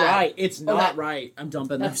 that's not bad. right. It's not that- right. I'm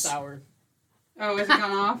dumping That's this. sour. Oh, is it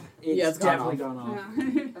gone off? It's Yeah, it's gone definitely off. gone off.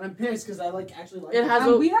 Yeah. And I'm pissed because I actually like It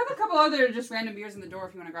has We have a couple other just random beers in the door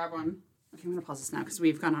if you want to grab one. Okay, I'm going to pause this now because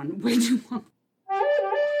we've gone on way too long.